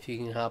real life. You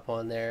can hop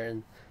on there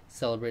and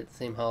celebrate the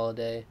same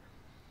holiday,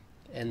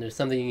 and there's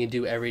something you can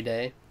do every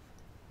day.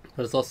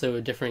 But it's also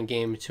a different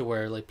game to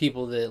where like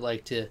people that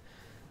like to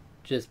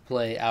just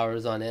play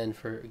hours on end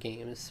for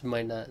games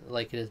might not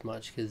like it as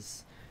much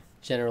because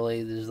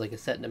generally there's like a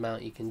set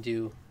amount you can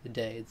do a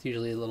day. It's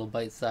usually a little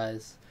bite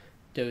size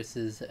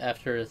doses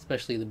after,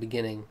 especially the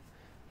beginning.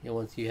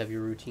 Once you have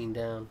your routine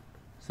down.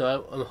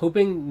 So I'm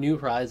hoping New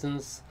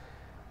Horizons.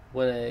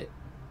 When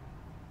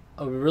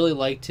I would really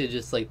like to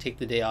just like take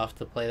the day off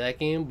to play that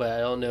game, but I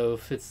don't know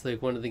if it's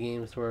like one of the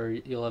games where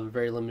you'll have a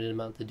very limited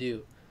amount to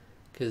do,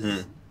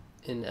 because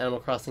in Animal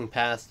Crossing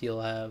Past you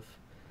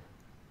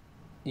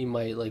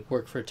might like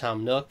work for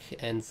Tom Nook,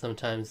 and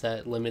sometimes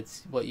that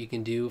limits what you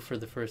can do for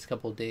the first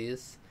couple of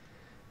days,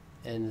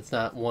 and it's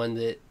not one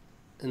that,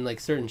 and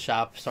like certain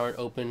shops aren't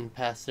open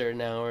past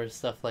certain hours,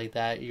 stuff like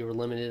that. You're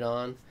limited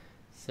on,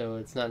 so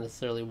it's not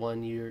necessarily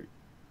one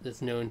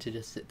that's known to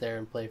just sit there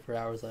and play for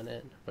hours on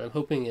end. But I'm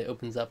hoping it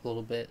opens up a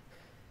little bit,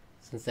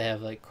 since they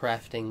have like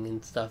crafting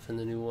and stuff in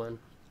the new one.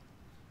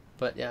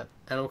 But yeah,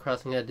 Animal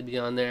Crossing had to be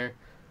on there.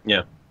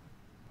 Yeah.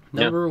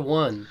 Number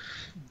one,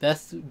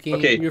 best game,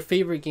 Okay. Your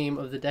favorite game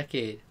of the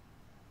decade.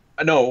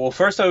 No, well,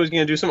 first I was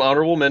going to do some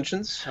honorable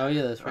mentions. Oh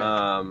yeah, that's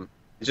right.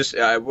 Just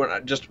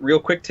real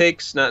quick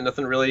takes,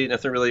 nothing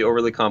really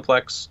overly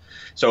complex.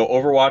 So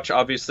Overwatch,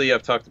 obviously,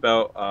 I've talked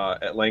about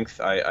at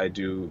length. I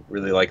do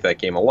really like that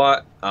game a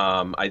lot.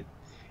 I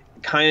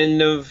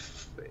kind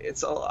of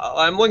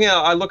I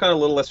look on it a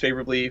little less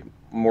favorably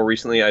more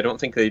recently. I don't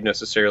think they've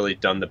necessarily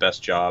done the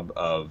best job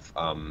of.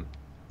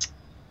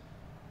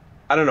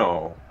 I don't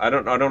know. I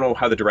don't know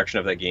how the direction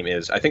of that game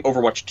is. I think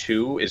Overwatch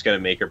 2 is going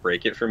to make or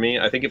break it for me.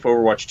 I think if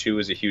Overwatch 2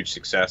 is a huge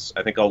success,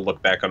 I think I'll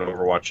look back on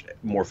Overwatch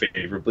more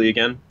favorably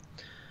again.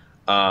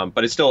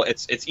 But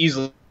it's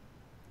easily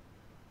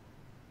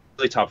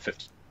top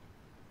 50,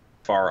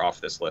 far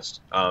off this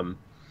list.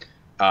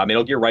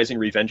 Metal Gear Rising: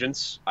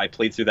 Revengeance. I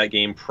played through that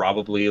game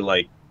probably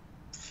like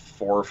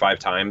 4 or 5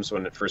 times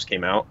when it first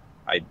came out.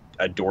 I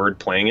adored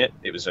playing it.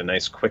 It was a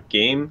nice, quick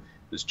game.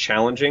 It was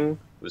challenging.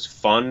 It was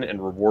fun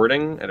and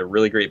rewarding, and a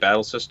really great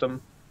battle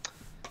system.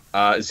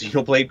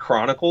 Xenoblade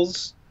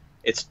Chronicles.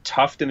 It's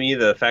tough to me,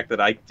 the fact that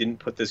I didn't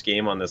put this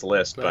game on this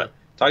list, but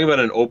talking about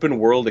an open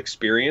world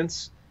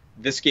experience,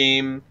 this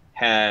game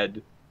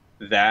had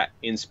that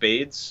in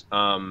spades.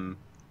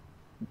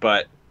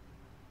 But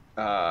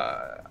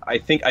I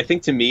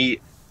think to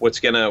me,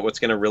 what's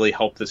gonna really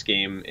help this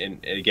game,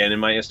 in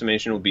my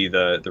estimation, will be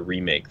the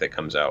remake that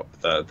comes out,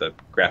 the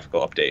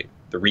graphical update,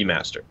 the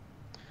remaster.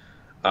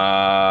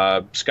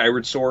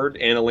 Skyward Sword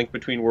and A Link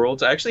Between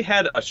Worlds. I actually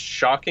had a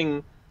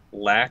shocking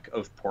lack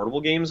of portable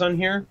games on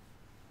here.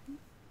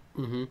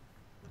 Mm-hmm.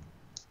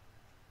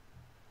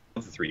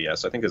 The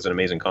 3DS. I think it's an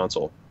amazing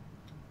console,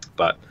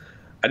 but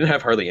I didn't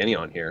have hardly any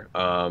on here.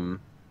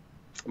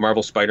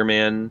 Marvel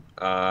Spider-Man,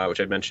 which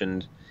I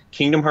mentioned.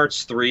 Kingdom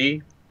Hearts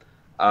 3,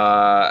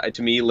 to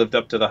me, lived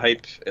up to the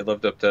hype. It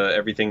lived up to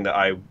everything that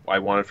I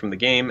wanted from the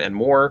game and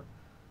more.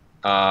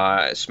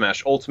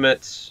 Smash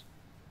Ultimate,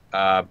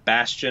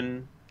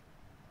 Bastion,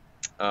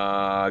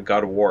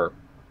 God of War,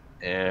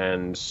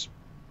 and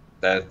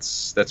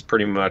that's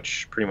pretty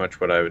much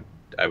what I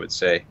would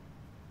say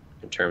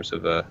in terms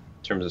of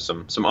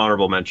some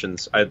honorable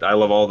mentions. I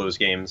love all those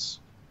games.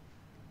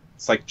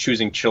 It's like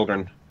choosing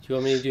children. Do you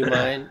want me to do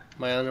my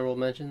honorable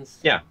mentions?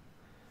 Yeah.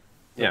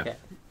 Okay.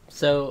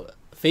 So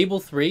Fable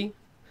 3,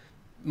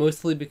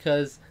 mostly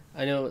because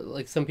I know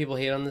like some people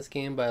hate on this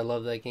game, but I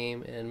love that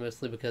game, and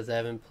mostly because I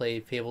haven't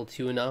played Fable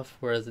 2 enough,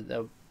 whereas that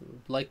would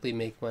likely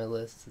make my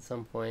list at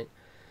some point.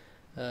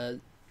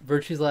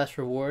 Virtue's Last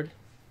Reward,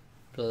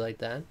 really like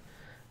that.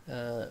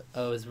 I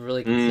was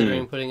really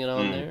considering putting it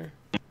on there.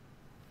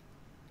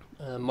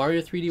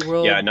 Mario 3D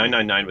World. Yeah,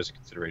 999 was a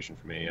consideration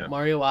for me. Yeah.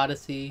 Mario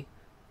Odyssey,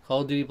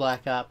 Call of Duty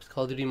Black Ops,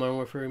 Call of Duty Modern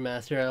Warfare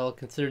Remastered. I'll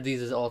consider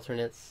these as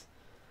alternates.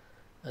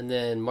 And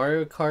then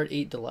Mario Kart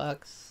 8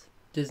 Deluxe,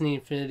 Disney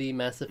Infinity,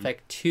 Mass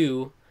Effect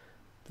 2,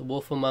 The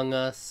Wolf Among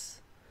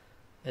Us,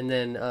 and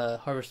then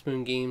Harvest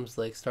Moon games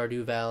like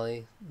Stardew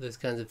Valley, those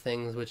kinds of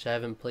things which I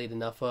haven't played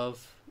enough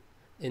of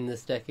in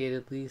this decade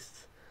at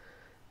least,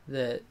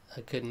 that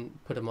I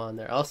couldn't put them on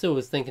there. I also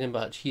was thinking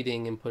about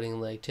cheating and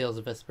putting like Tales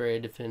of Vesperia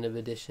Definitive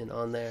Edition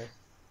on there,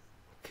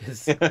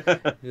 because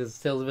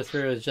Tales of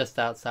Vesperia was just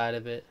outside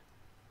of it.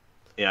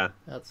 Yeah.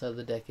 Outside of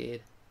the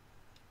decade.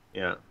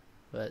 Yeah.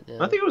 But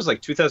I think it was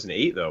like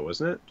 2008 though,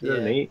 wasn't it?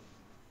 2008.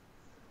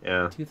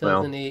 Yeah.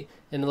 2008,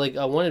 and like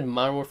I wanted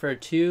Modern Warfare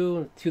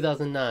 2,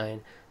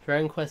 2009,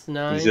 Dragon Quest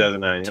 9,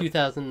 2009.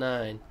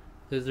 2009.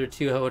 Those are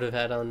 2 I would have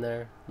had on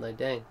there. I'm like,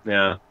 dang.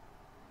 Yeah.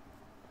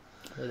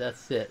 So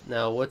that's it.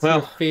 Now, what's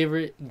your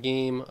favorite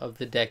game of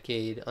the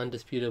decade,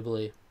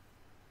 undisputably?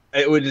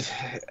 It would,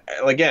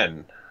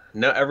 again,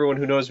 everyone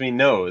who knows me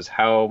knows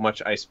how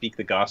much I speak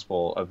the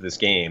gospel of this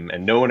game,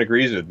 and no one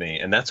agrees with me,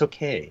 and that's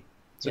okay.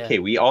 It's okay.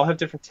 We all have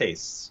different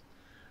tastes.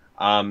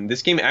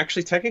 This game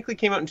actually technically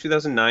came out in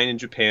 2009 in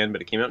Japan,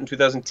 but it came out in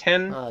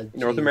 2010 in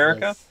North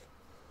America.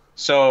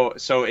 So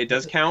it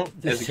does count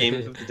as a game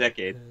of the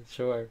decade.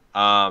 Sure.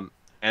 And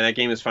that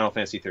game is Final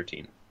Fantasy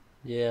 13.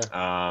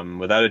 Yeah.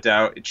 Without a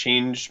doubt, it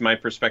changed my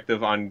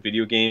perspective on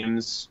video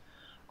games,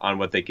 on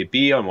what they could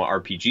be, on what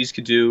RPGs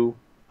could do.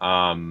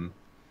 I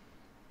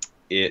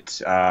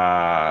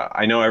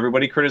know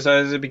everybody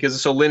criticizes it because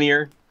it's so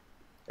linear.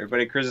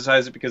 Everybody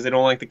criticizes it because they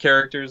don't like the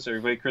characters.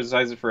 Everybody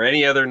criticizes it for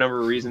any other number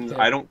of reasons.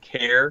 I don't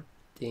care.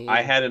 I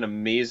Damn. had an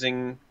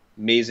amazing,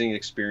 amazing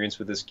experience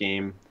with this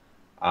game.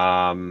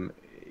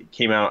 It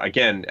came out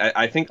again.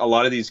 I think a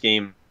lot of these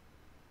games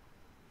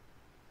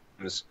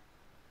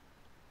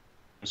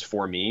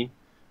for me,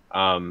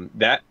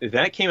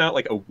 that came out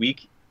like a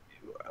week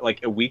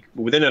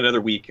within another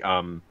week.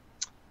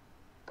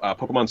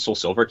 Pokemon Soul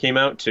Silver came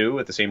out too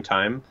at the same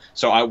time.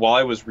 So while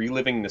I was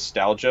reliving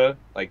nostalgia,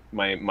 like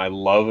my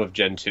love of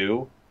Gen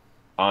 2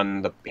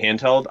 on the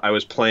handheld, I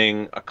was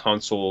playing a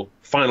console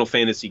Final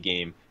Fantasy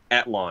game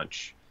at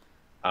launch.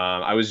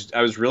 I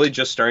was really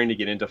just starting to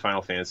get into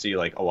Final Fantasy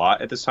like a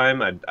lot at this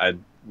time. I'd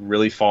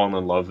really fallen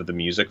in love with the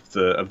music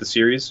of the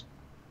series,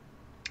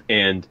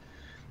 and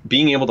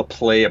being able to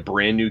play a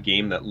brand new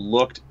game that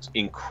looked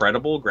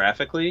incredible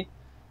graphically,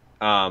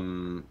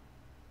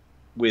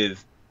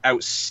 with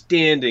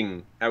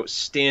outstanding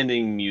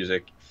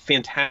music,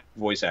 fantastic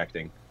voice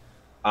acting,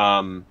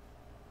 and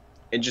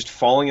just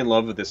falling in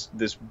love with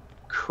this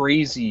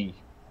crazy,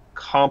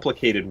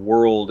 complicated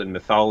world and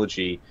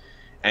mythology,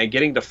 and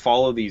getting to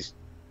follow these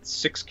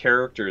 6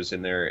 characters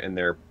in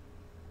their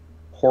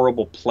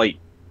horrible plight,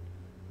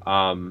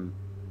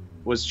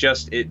 was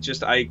just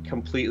I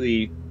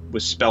completely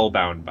was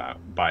spellbound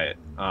by it.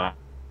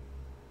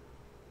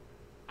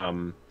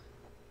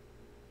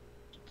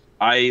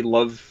 I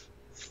love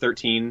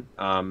 13.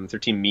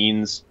 13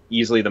 means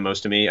easily the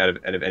most to me out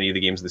of any of the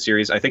games of the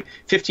series. I think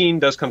 15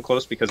 does come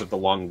close because of the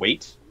long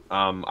wait.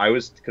 I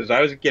was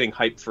getting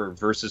hyped for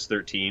Versus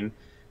 13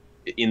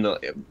 in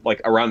the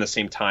like around the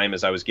same time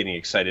as I was getting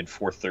excited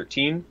for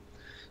 13.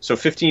 So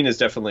 15 is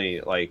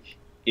definitely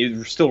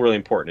it's still really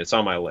important. It's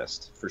on my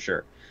list for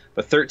sure.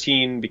 But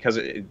 13, because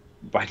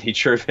by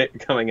nature of it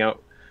coming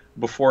out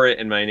before it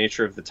and my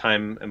nature of the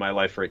time in my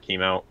life where it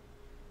came out,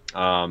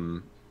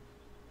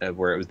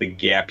 where it was the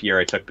gap year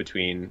I took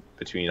between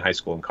high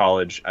school and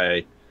college,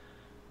 it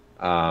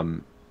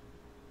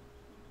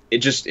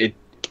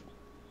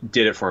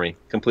did it for me.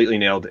 Completely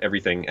nailed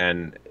everything,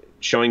 and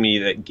showing me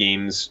that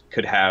games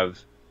could have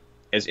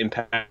as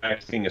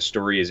impacting a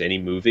story as any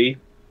movie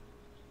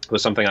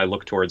was something I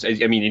look towards.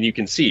 I mean, and you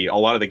can see a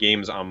lot of the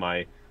games on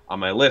my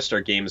list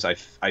are games I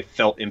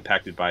felt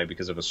impacted by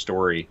because of a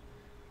story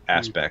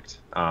aspect.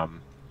 And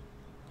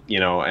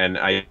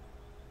I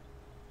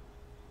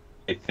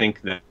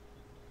think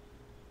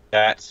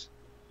that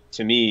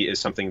to me is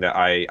something that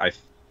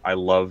I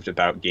loved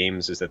about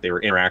games, is that they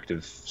were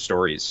interactive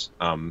stories.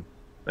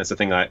 That's the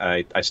thing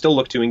I still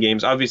look to in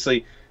games.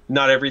 Obviously,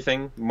 not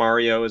everything.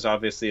 Mario is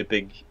obviously a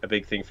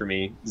big thing for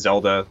me.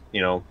 Zelda,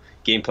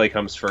 gameplay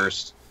comes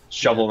first.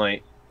 Shovel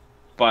Knight,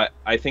 but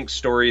I think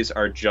stories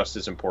are just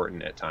as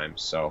important at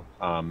times. So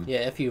Yeah,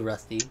 if you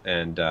Rusty.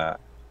 and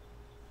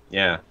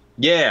yeah.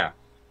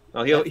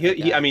 Well,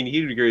 he I mean,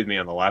 he'd agree with me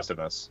on The Last of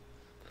Us.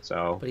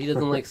 So, But he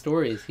doesn't like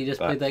stories. He just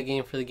But- played that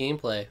game for the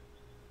gameplay.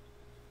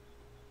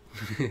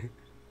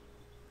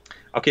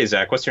 okay,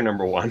 Zach, what's your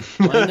number one?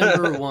 My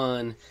number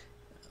one,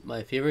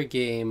 my favorite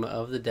game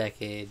of the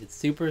decade, it's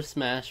Super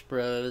Smash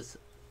Bros.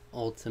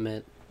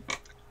 Ultimate.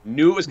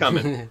 Knew it was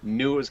coming.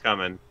 Knew it was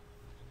coming.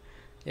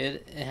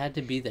 It had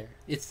to be there.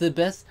 It's the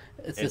best.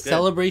 It's It a did.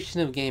 celebration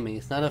of gaming.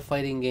 It's not a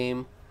fighting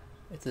game.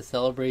 It's a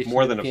celebration.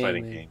 More of than a gaming.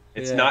 fighting game.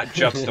 It's Yeah. not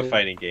just a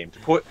fighting game. To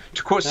quote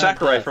Not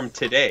Sakurai just. from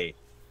today.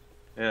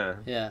 Yeah.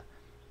 Yeah.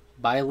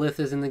 Byleth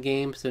is in the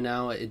game, so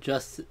now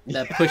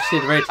that pushed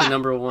it right to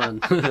number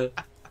one. It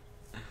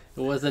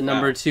was at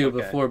number Wow, 2 okay.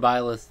 before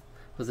Byleth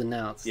was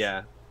announced.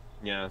 Yeah.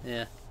 Yeah.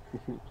 Yeah.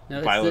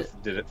 No,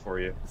 Byleth did it for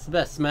you. It's the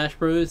best. Smash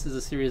Bros. Is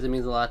a series that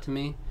means a lot to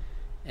me,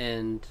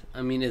 and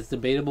I mean it's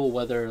debatable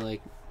whether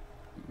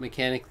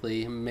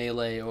mechanically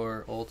Melee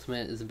or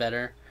Ultimate is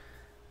better,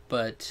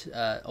 but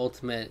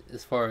Ultimate,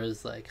 as far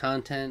as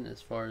content,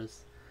 as far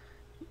as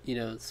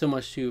so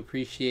much to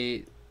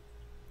appreciate,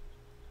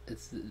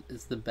 it's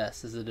the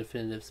best. It's a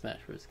definitive Smash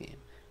Bros. Game,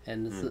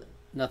 and it's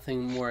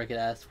nothing more I could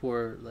ask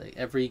for.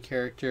 Every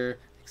character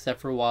except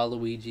for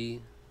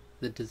Waluigi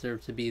that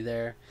deserve to be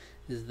there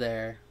is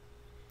there,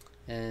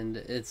 and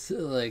it's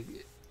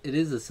it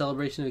is a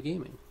celebration of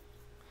gaming,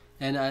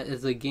 and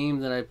it's a game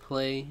that I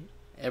play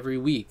every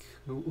week,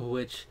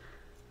 which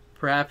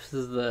perhaps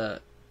is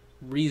the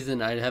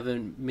reason I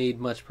haven't made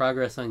much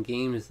progress on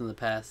games in the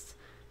past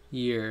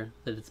year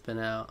that it's been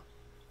out.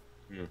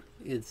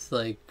 It's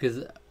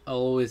because I'll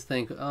always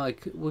think, I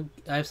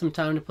have some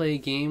time to play a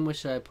game. What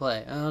should I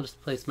play? I'll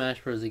just play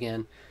Smash Bros.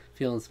 Again,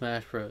 feeling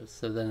Smash Bros.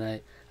 So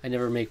then I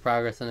never make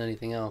progress on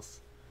anything else.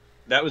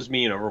 That was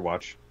me in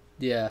Overwatch.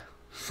 Yeah.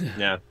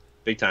 Yeah,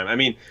 big time. I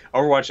mean,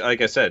 Overwatch,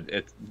 like I said,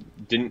 it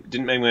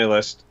didn't make my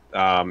list.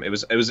 It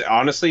was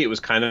honestly, it was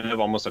kind of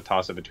almost a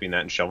toss up between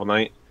that and Shovel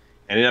Knight.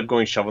 I ended up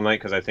going Shovel Knight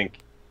because I think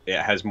it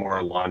has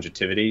more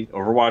longevity.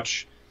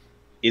 Overwatch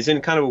is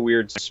in kind of a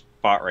weird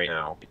spot right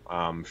now,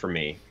 for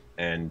me,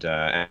 and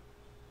I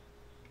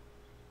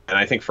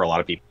think for a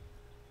lot of people.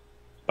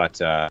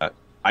 But I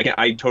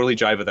totally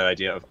jive with that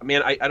idea of,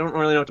 man, I don't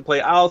really know what to play.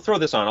 I'll throw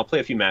this on. I'll play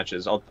a few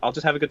matches. I'll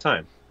just have a good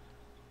time.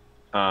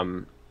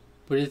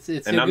 But it's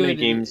and so not good. many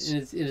games.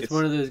 It's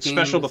one of those games.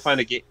 Special to find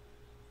a game.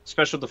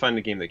 Special to find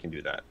a game that can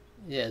do that.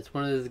 Yeah, it's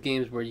one of those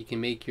games where you can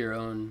make your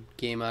own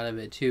game out of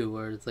it too,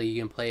 where it's like you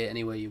can play it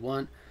any way you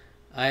want.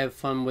 I have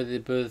fun with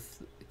it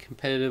both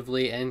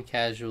competitively and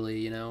casually.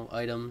 You know,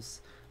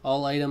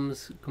 all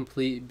items,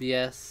 complete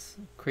BS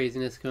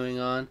craziness going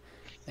on,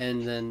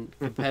 and then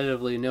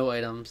competitively no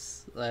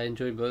items. I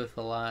enjoy both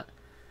a lot,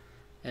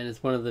 and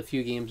it's one of the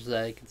few games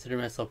that I consider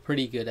myself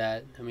pretty good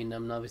at. I mean,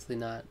 I'm obviously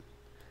not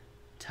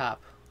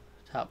top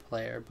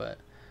player, but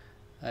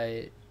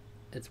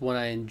it's one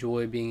I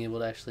enjoy being able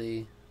to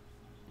actually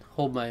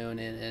hold my own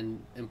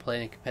in and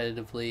play it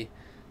competitively,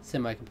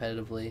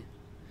 semi-competitively.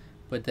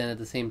 But then at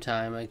the same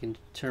time, I can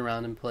turn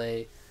around and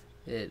play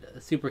it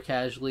super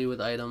casually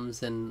with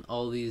items and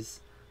all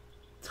these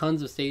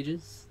tons of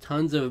stages,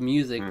 tons of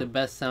music, the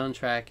best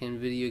soundtrack in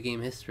video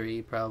game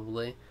history,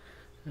 probably.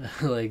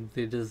 Like,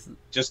 they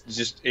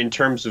just in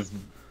terms of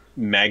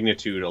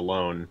magnitude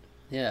alone,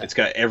 yeah. It's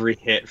got every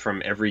hit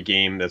from every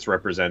game that's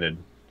represented.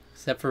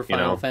 Except for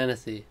Final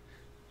Fantasy,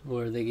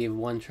 where they gave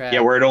one track. Yeah,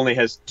 where it only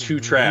has 2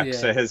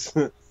 tracks. Yeah. It has,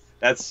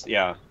 that's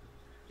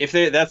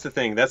that's the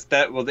thing.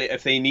 Well,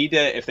 if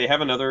they have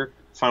another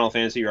Final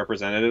Fantasy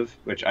representative,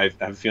 which I have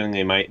a feeling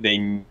they might,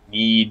 they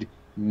need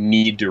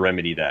to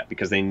remedy that,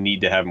 because they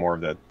need to have more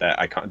of those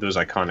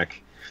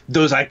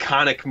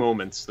iconic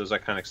moments, those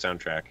iconic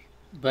soundtrack.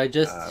 But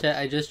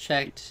I just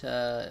checked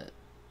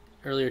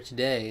earlier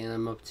today, and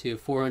I'm up to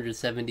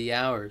 470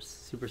 hours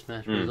Super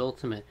Smash Bros.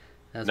 Ultimate.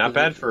 That's not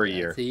bad for a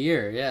year. It's a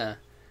year, yeah.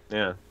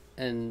 Yeah.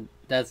 And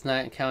that's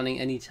not counting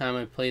any time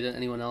I played it.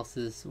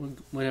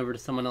 Went over to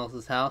someone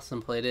else's house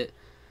and played it.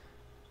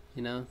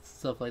 You know,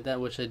 stuff like that,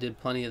 which I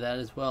did plenty of that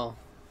as well.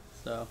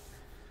 So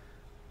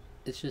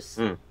it's just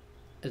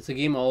it's a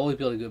game I'll always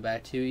be able to go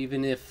back to,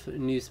 even if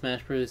new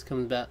Smash Bros.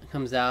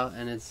 comes out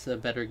and it's a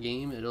better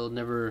game. You'll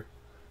never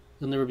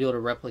be able to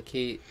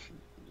replicate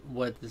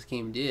what this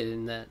game did,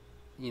 in that,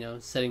 you know,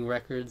 setting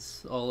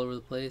records all over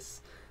the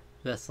place,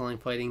 best-selling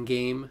fighting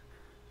game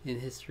in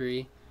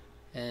history,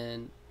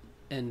 and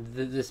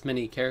this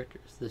many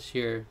characters this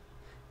year,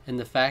 and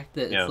the fact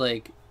that it's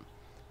like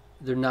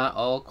they're not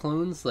all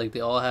clones. Like,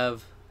 they all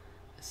have,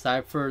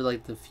 aside for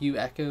like the few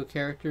Echo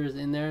characters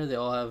in there, they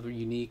all have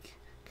unique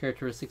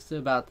characteristics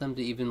about them.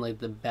 To even like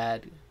the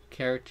bad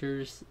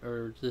characters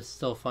are just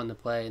still fun to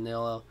play, and they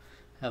all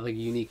have like a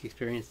unique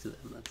experience to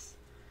them. That's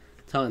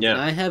tons. Yeah.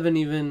 And I haven't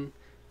even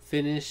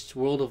finished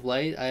World of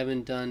Light. I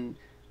haven't done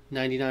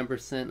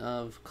 99%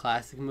 of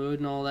classic mode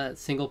and all that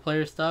single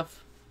player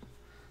stuff.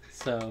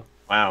 So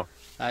wow,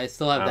 I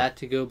still have that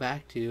to go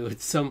back to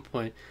at some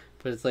point.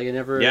 But it's like I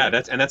never. Yeah,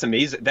 that's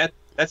amazing.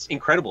 That's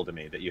incredible to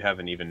me that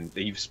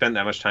you've spent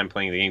that much time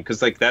playing the game,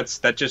 because like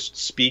that just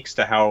speaks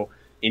to how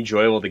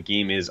enjoyable the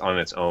game is on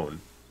its own.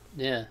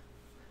 Yeah,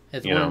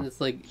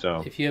 it's like,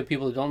 so if you have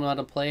people who don't know how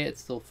to play it,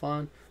 it's still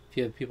fun. If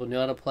you have people who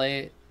know how to play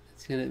it,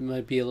 it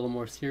might be a little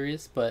more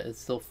serious, but it's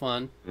still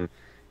fun. You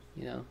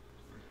know,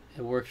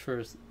 it works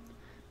for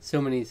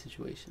so many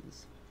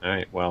situations. All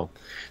right, well,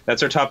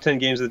 that's our top 10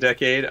 games of the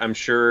decade. I'm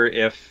sure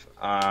if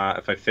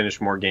I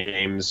finish more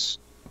games,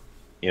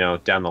 you know,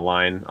 down the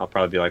line, I'll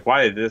probably be like,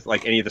 why did this,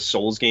 like any of the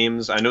Souls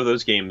games? I know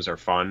those games are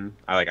fun.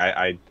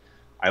 I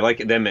like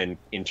them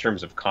in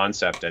terms of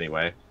concept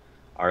anyway.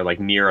 Are like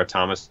Nier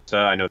Automata.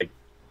 I know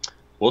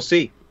we'll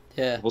see.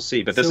 Yeah, we'll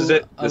see. But this is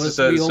it. This is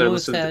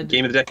the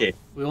game of the decade.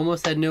 We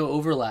almost had no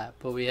overlap,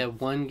 but we have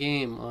one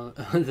game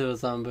that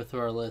was on both of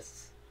our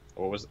lists.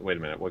 Wait a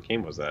minute. What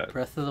game was that?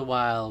 Breath of the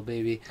Wild,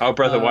 baby. Oh,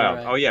 Breath of the Wild.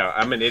 Right. Oh yeah,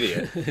 I'm an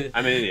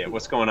idiot.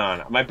 What's going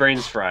on? My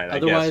brain's fried, I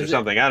guess, or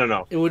something. I don't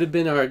know. It would have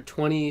been our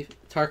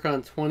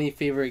Tarkon 20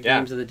 favorite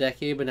games of the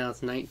decade, but now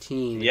it's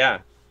 19. Yeah.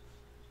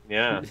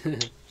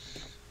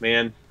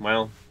 Man,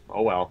 well,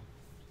 oh well.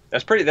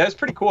 That's pretty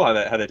cool how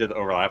they did the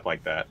overlap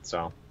like that.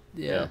 So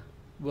yeah.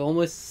 We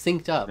almost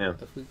synced up. Yeah.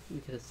 If we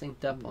could have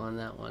synced up on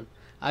that one.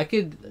 I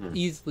could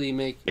easily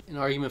make an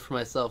argument for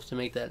myself to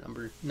make that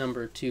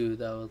number 2,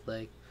 though.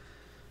 Like,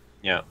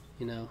 yeah,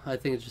 you know, I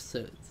think it's just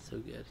so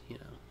good. You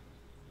know.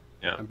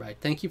 Yeah. All right.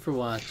 Thank you for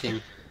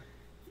watching.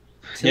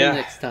 Till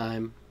next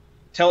time.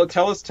 Tell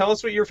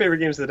us what your favorite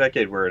games of the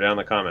decade were down in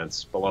the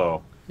comments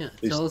below. Yeah.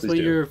 Tell us what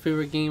your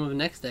favorite game of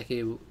next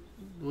decade,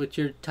 what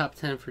your top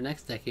 10 for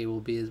next decade will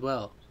be as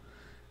well,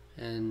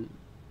 and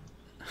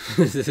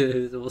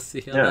we'll see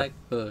how that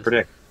goes.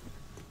 Predict.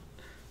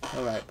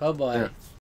 All right. Bye bye. Yeah.